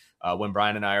Wednesday when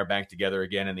Brian and I are back together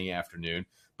again in the afternoon.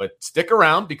 But stick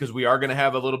around because we are going to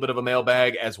have a little bit of a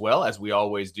mailbag as well, as we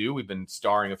always do. We've been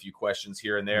starring a few questions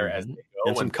here and there as they go.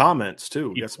 And some comments,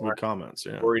 too. We got some good comments.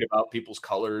 Yeah. Worried about people's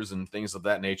colors and things of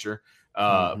that nature.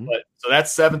 But so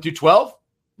that's 7 through 12.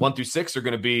 1 through 6 are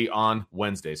going to be on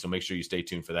Wednesday, so make sure you stay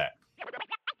tuned for that.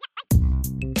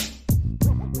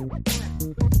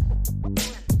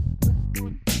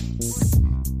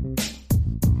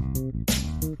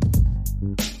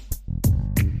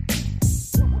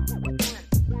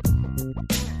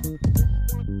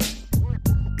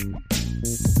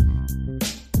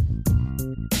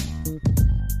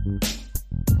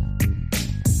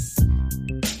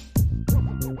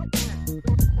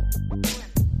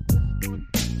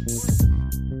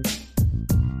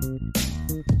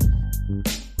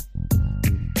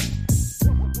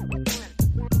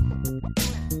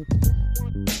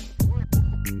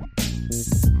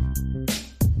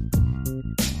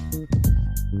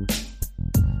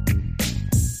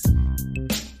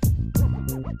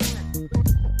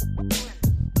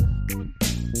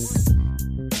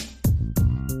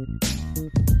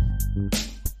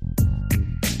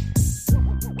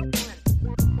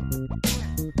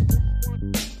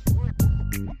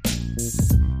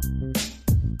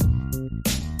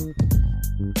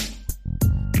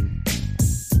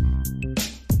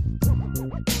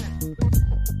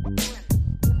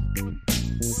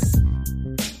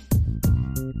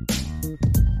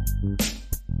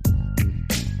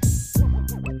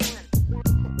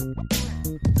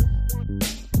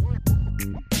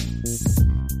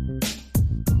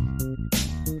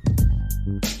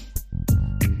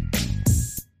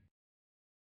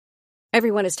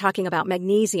 Everyone is talking about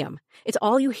magnesium. It's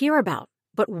all you hear about.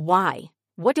 But why?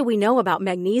 What do we know about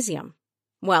magnesium?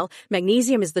 Well,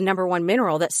 magnesium is the number one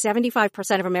mineral that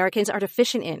 75% of Americans are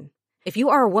deficient in. If you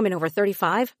are a woman over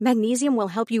 35, magnesium will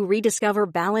help you rediscover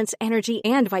balance, energy,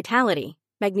 and vitality.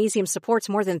 Magnesium supports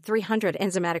more than 300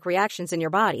 enzymatic reactions in your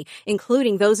body,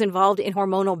 including those involved in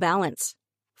hormonal balance.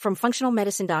 From functional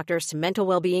medicine doctors to mental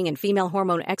well-being and female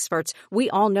hormone experts, we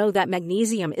all know that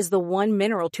magnesium is the one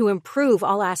mineral to improve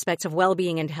all aspects of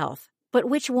well-being and health. But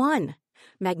which one?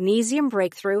 Magnesium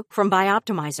Breakthrough from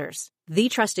Bioptimizers, the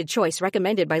trusted choice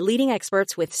recommended by leading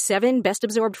experts with 7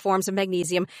 best-absorbed forms of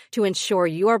magnesium to ensure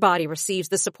your body receives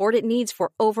the support it needs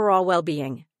for overall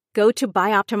well-being. Go to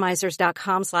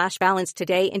bioptimizers.com/balance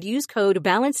today and use code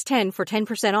BALANCE10 for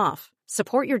 10% off.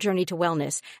 Support your journey to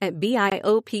wellness at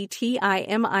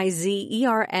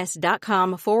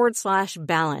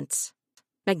bioptimizers.com/balance.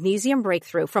 Magnesium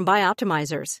Breakthrough from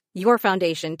Bioptimizers, your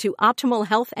foundation to optimal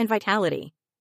health and vitality.